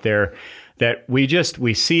influencing out there that we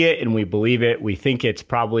see it and we believe it. We think it's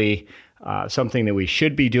probably something that we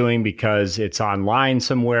should be doing because it's online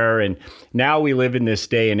somewhere. And now we live in this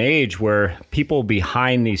day and age where people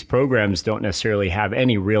behind these programs don't necessarily have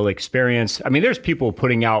any real experience. I mean, there's people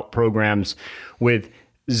putting out programs with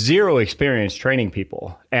zero experience training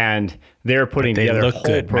people, and they're putting together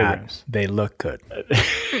whole programs. They look good.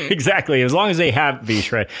 Exactly. As long as they have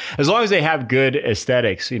as long as they have good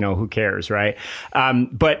aesthetics, who cares, right?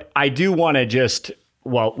 But I do want to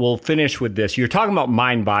we'll finish with this. You're talking about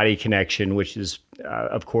mind-body connection, which is,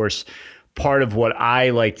 of course, part of what I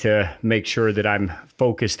like to make sure that I'm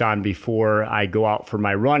focused on before I go out for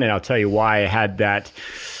my run. And I'll tell you why. I had that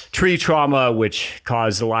tree trauma, which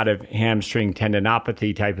caused a lot of hamstring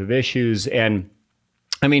tendinopathy type of issues. And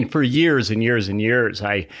I mean, for years and years and years,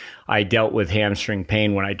 I dealt with hamstring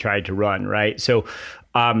pain when I tried to run, right? So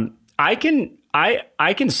I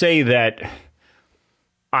can say that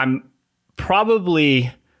I'm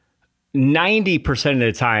probably 90% of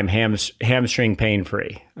the time hamstring pain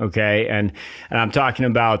free. Okay. And I'm talking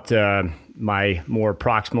about my more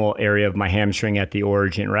proximal area of my hamstring at the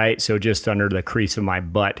origin, right? So just under the crease of my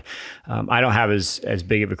butt. I don't have as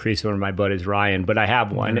big of a crease under my butt as Ryan, but I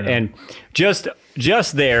have one. Yeah. And just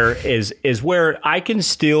there is where I can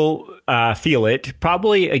still feel it,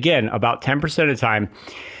 probably, again, about 10% of the time.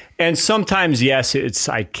 And sometimes, yes,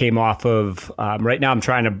 I came off of, right now I'm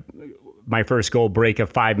trying to, my first goal, break a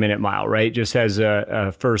 5-minute mile, right? Just as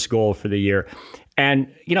a first goal for the year.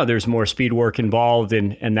 And, there's more speed work involved,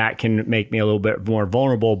 and that can make me a little bit more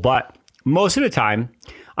vulnerable. But most of the time,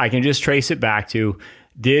 I can just trace it back to,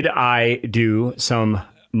 did I do some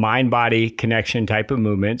mind-body connection type of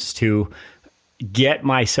movements to get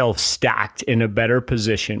myself stacked in a better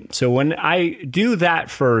position? So when I do that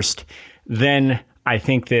first, then I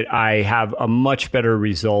think that I have a much better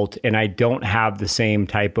result, and I don't have the same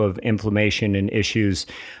type of inflammation and issues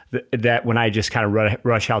that when I just kind of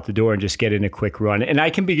rush out the door and just get in a quick run. And I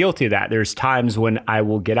can be guilty of that. There's times when I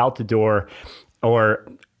will get out the door, or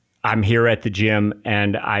I'm here at the gym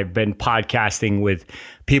and I've been podcasting with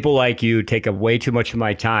people like you, take up way too much of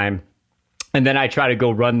my time. And then I try to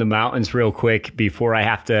go run the mountains real quick before I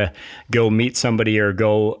have to go meet somebody or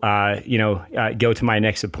go, go to my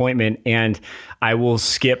next appointment. And I will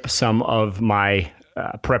skip some of my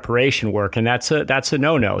preparation work, and that's a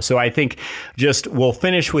no-no. So I think just we'll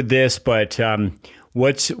finish with this, but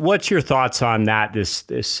what's your thoughts on that?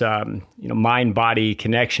 This mind-body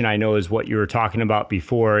connection, I know, is what you were talking about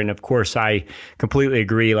before, and of course I completely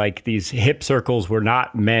agree. Like, these hip circles were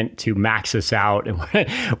not meant to max us out, and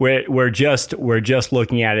we're just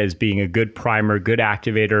looking at it as being a good primer, good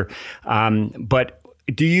activator. But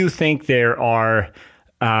do you think there are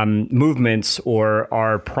movements or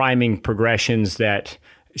are priming progressions that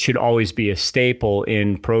should always be a staple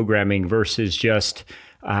in programming versus just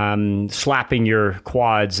slapping your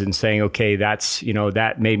quads and saying, okay, that's,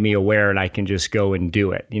 that made me aware and I can just go and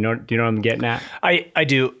do it. Do you know what I'm getting at? I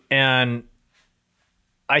do. And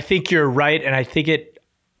I think you're right. And I think it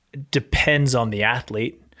depends on the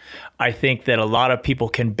athlete. I think that a lot of people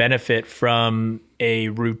can benefit from a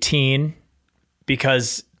routine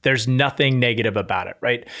because there's nothing negative about it,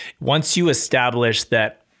 right? Once you establish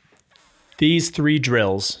that these 3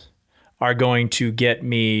 drills are going to get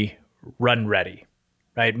me run ready,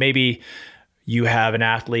 right? Maybe you have an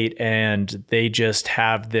athlete and they just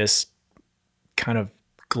have this kind of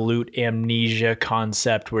glute amnesia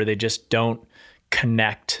concept where they just don't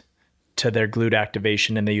connect to their glute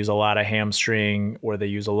activation and they use a lot of hamstring or they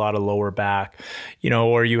use a lot of lower back,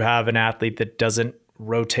 or you have an athlete that doesn't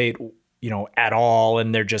rotate at all,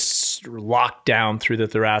 and they're just locked down through the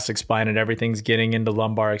thoracic spine and everything's getting into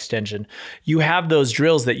lumbar extension. You have those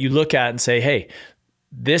drills that you look at and say, hey,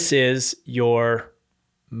 this is your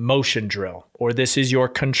motion drill, or this is your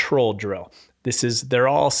control drill. They're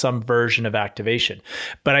all some version of activation.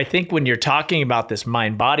 But I think when you're talking about this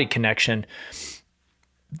mind-body connection,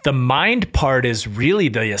 the mind part is really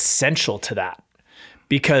the essential to that.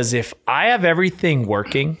 Because if I have everything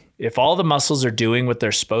working, if all the muscles are doing what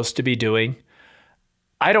they're supposed to be doing,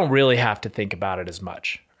 I don't really have to think about it as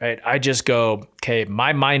much, right? I just go, okay,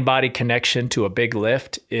 my mind-body connection to a big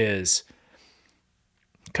lift is,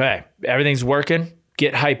 okay, everything's working,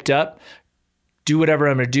 get hyped up, do whatever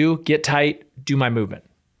I'm going to do, get tight, do my movement,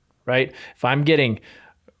 right? If I'm getting,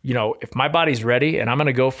 if my body's ready and I'm going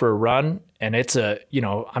to go for a run and it's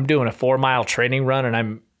I'm doing a 4-mile training run and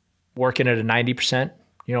I'm working at a 90%,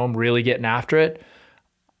 I'm really getting after it.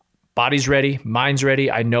 Body's ready, mind's ready.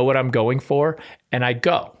 I know what I'm going for, and I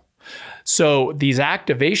go. So these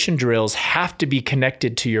activation drills have to be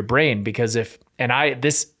connected to your brain because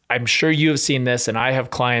I'm sure you have seen this, and I have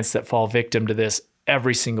clients that fall victim to this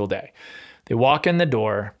every single day. They walk in the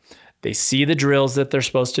door, they see the drills that they're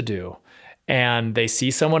supposed to do, and they see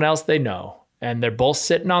someone else they know, and they're both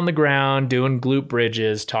sitting on the ground doing glute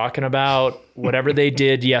bridges, talking about whatever they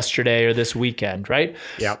did yesterday or this weekend, right?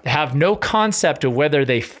 Yeah. Have no concept of whether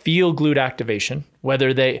they feel glute activation, whether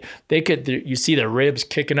you see their ribs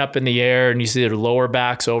kicking up in the air and you see their lower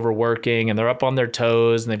backs overworking and they're up on their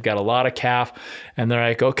toes and they've got a lot of calf and they're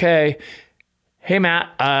like, okay, hey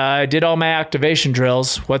Matt, I did all my activation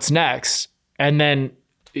drills. What's next? And then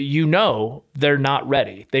they're not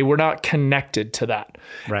ready. They were not connected to that.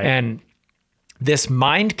 Right. And this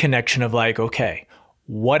mind connection of like, okay,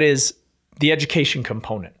 what is the education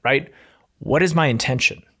component, right? What is my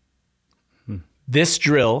intention? This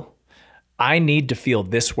drill, I need to feel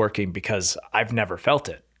this working because I've never felt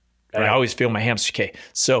it. Right. I always feel my hamstring. Okay,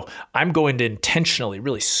 so I'm going to intentionally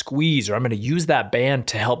really squeeze, or I'm going to use that band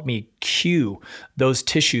to help me cue those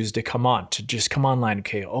tissues to come on, to just come online.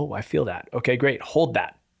 Okay, oh, I feel that. Okay, great. Hold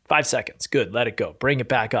that. 5 seconds. Good. Let it go. Bring it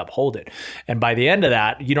back up. Hold it. And by the end of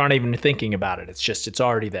that, you're not even thinking about it. It's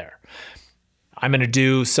already there. I'm going to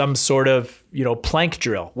do some sort of, plank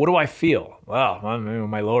drill. What do I feel? Well, I'm in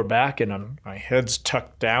my lower back and my head's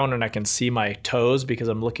tucked down and I can see my toes because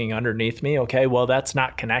I'm looking underneath me. Okay, well, that's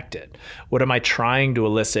not connected. What am I trying to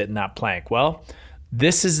elicit in that plank? Well,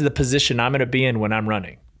 this is the position I'm going to be in when I'm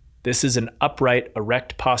running. This is an upright,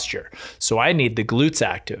 erect posture. So I need the glutes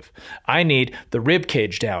active. I need the rib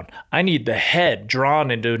cage down. I need the head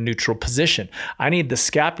drawn into a neutral position. I need the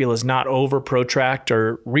scapulas not over protract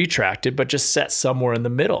or retracted, but just set somewhere in the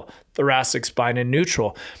middle. Thoracic spine in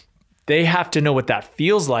neutral. They have to know what that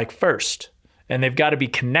feels like first. And they've got to be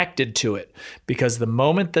connected to it, because the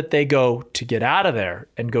moment that they go to get out of there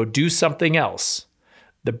and go do something else,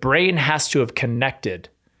 the brain has to have connected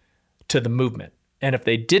to the movement. And if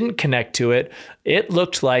they didn't connect to it, it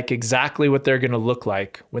looked like exactly what they're going to look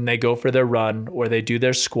like when they go for their run, or they do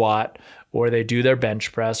their squat, or they do their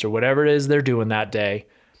bench press, or whatever it is they're doing that day.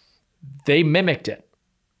 They mimicked it.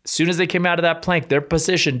 As soon as they came out of that plank, their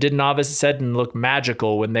position didn't all of a sudden look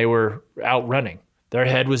magical when they were out running. Their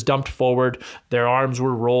head was dumped forward, their arms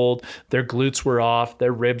were rolled, their glutes were off,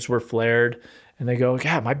 their ribs were flared. And they go,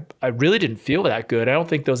 yeah, I really didn't feel that good. I don't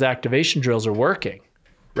think those activation drills are working.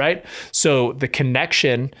 Right? So the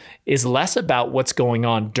connection is less about what's going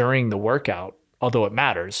on during the workout, although it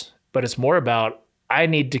matters, but it's more about I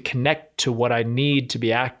need to connect to what I need to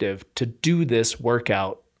be active to do this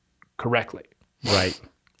workout correctly. Right.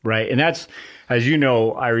 Right. And that's, as you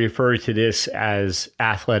know, I refer to this as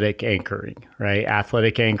athletic anchoring, right?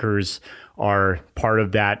 Athletic anchors are part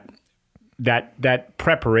of that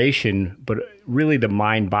preparation, but really the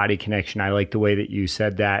mind-body connection. I like the way that you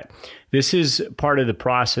said that. This is part of the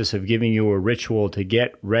process of giving you a ritual to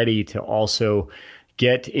get ready to also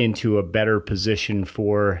get into a better position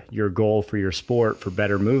for your goal, for your sport, for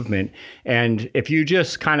better movement. And if you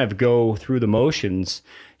just kind of go through the motions,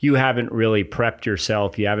 you haven't really prepped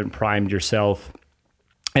yourself, you haven't primed yourself.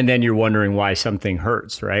 And then you're wondering why something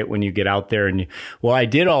hurts, right? When you get out there and I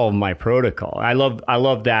did all of my protocol. I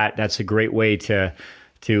love that. That's a great way to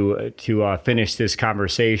finish this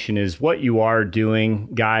conversation. Is what you are doing,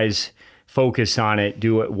 guys. Focus on it.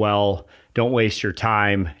 Do it well. Don't waste your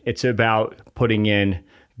time. It's about putting in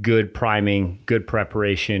good priming, good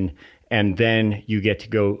preparation, and then you get to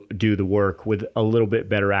go do the work with a little bit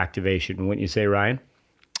better activation. Wouldn't you say, Ryan?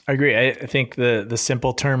 I agree. I think the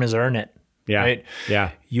simple term is earn it. Yeah. Right?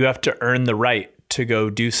 Yeah. You have to earn the right to go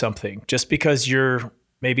do something. Just because you're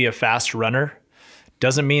maybe a fast runner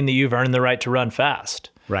doesn't mean that you've earned the right to run fast.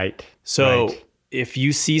 Right. So right. If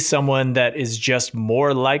you see someone that is just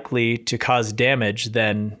more likely to cause damage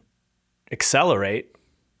than accelerate,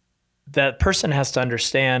 that person has to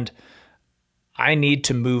understand, I need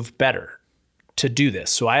to move better to do this.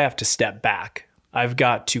 So I have to step back. I've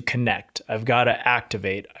got to connect. I've got to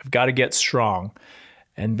activate. I've got to get strong.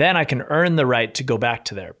 And then I can earn the right to go back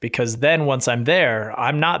to there, because then once I'm there,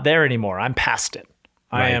 I'm not there anymore. I'm past it.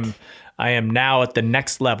 Right. I am now at the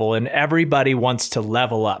next level, and everybody wants to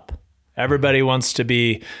level up. Everybody wants to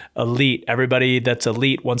be elite. Everybody that's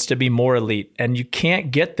elite wants to be more elite. And you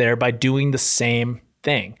can't get there by doing the same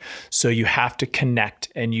thing. So you have to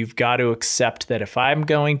connect, and you've got to accept that if I'm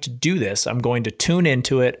going to do this, I'm going to tune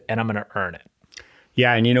into it and I'm going to earn it.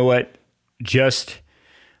 Yeah. And you know what? Just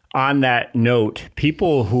on that note,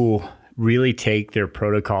 people who really take their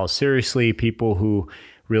protocol seriously, people who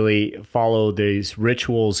really follow these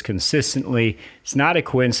rituals consistently, it's not a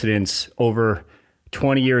coincidence. Over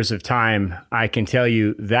 20 years of time, I can tell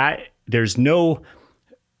you that there's no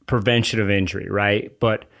prevention of injury, right?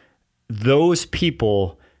 But those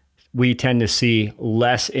people, we tend to see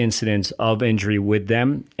less incidents of injury with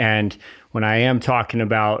them. And when I am talking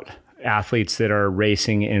about athletes that are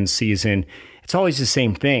racing in season, it's always the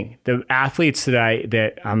same thing. The athletes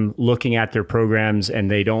that I'm looking at their programs and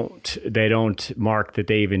they don't mark that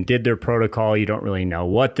they even did their protocol. You don't really know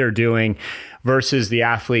what they're doing, versus the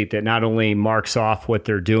athlete that not only marks off what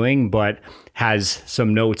they're doing, but has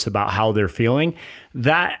some notes about how they're feeling.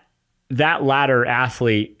 That latter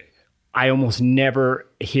athlete, I almost never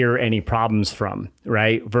hear any problems from,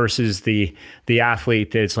 right? Versus the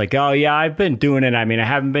athlete that's like, oh yeah, I've been doing it. I mean, I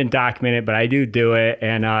haven't been documented, but I do it.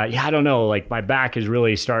 And yeah, I don't know, like my back is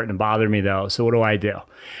really starting to bother me though. So what do I do?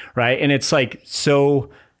 Right. And it's like,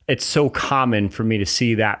 it's so common for me to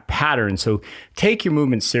see that pattern. So take your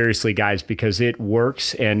movement seriously, guys, because it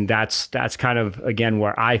works. And that's kind of, again,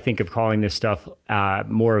 where I think of calling this stuff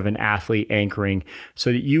more of an athlete anchoring,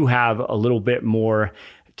 so that you have a little bit more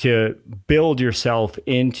to build yourself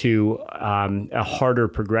into a harder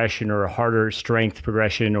progression, or a harder strength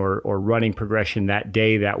progression, or running progression that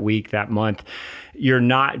day, that week, that month. You're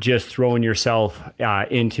not just throwing yourself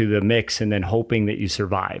into the mix and then hoping that you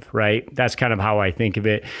survive, right? That's kind of how I think of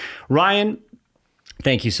it. Ryan,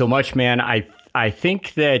 thank you so much, man. I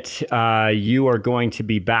think that you are going to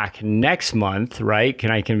be back next month, right? Can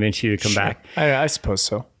I convince you to come back? I suppose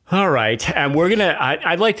so. All right. And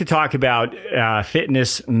I'd like to talk about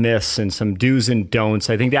fitness myths and some do's and don'ts.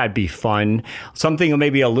 I think that'd be fun. Something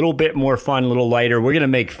maybe a little bit more fun, a little lighter. We're going to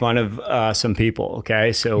make fun of some people.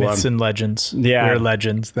 Okay. So myths and legends. Yeah. We're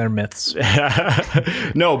legends. They're myths.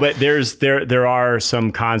 No, but there are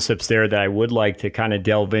some concepts there that I would like to kind of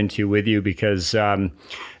delve into with you, because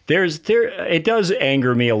it does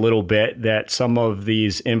anger me a little bit that some of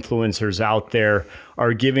these influencers out there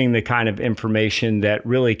are giving the kind of information that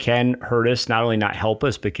really can hurt us, not only not help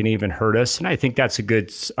us, but can even hurt us. And I think that's a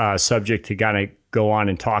good subject to kind of go on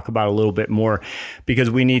and talk about a little bit more, because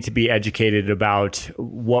we need to be educated about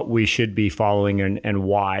what we should be following and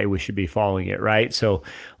why we should be following it, right? So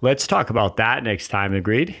let's talk about that next time.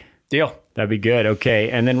 Agreed? Deal. That'd be good. Okay.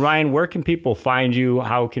 And then Ryan, where can people find you?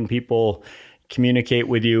 How can people communicate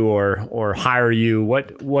with you or hire you?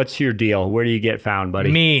 What's your deal? Where do you get found, buddy?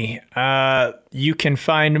 Me. You can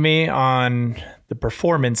find me on the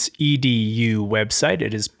Performance EDU website.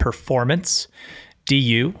 It is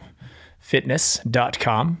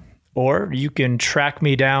performancedufitness.com, or you can track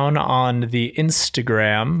me down on the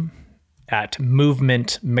Instagram at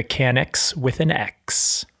Movement Mechanics with an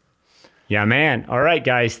X. Yeah, man. All right,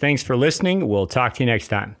 guys. Thanks for listening. We'll talk to you next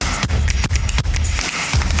time.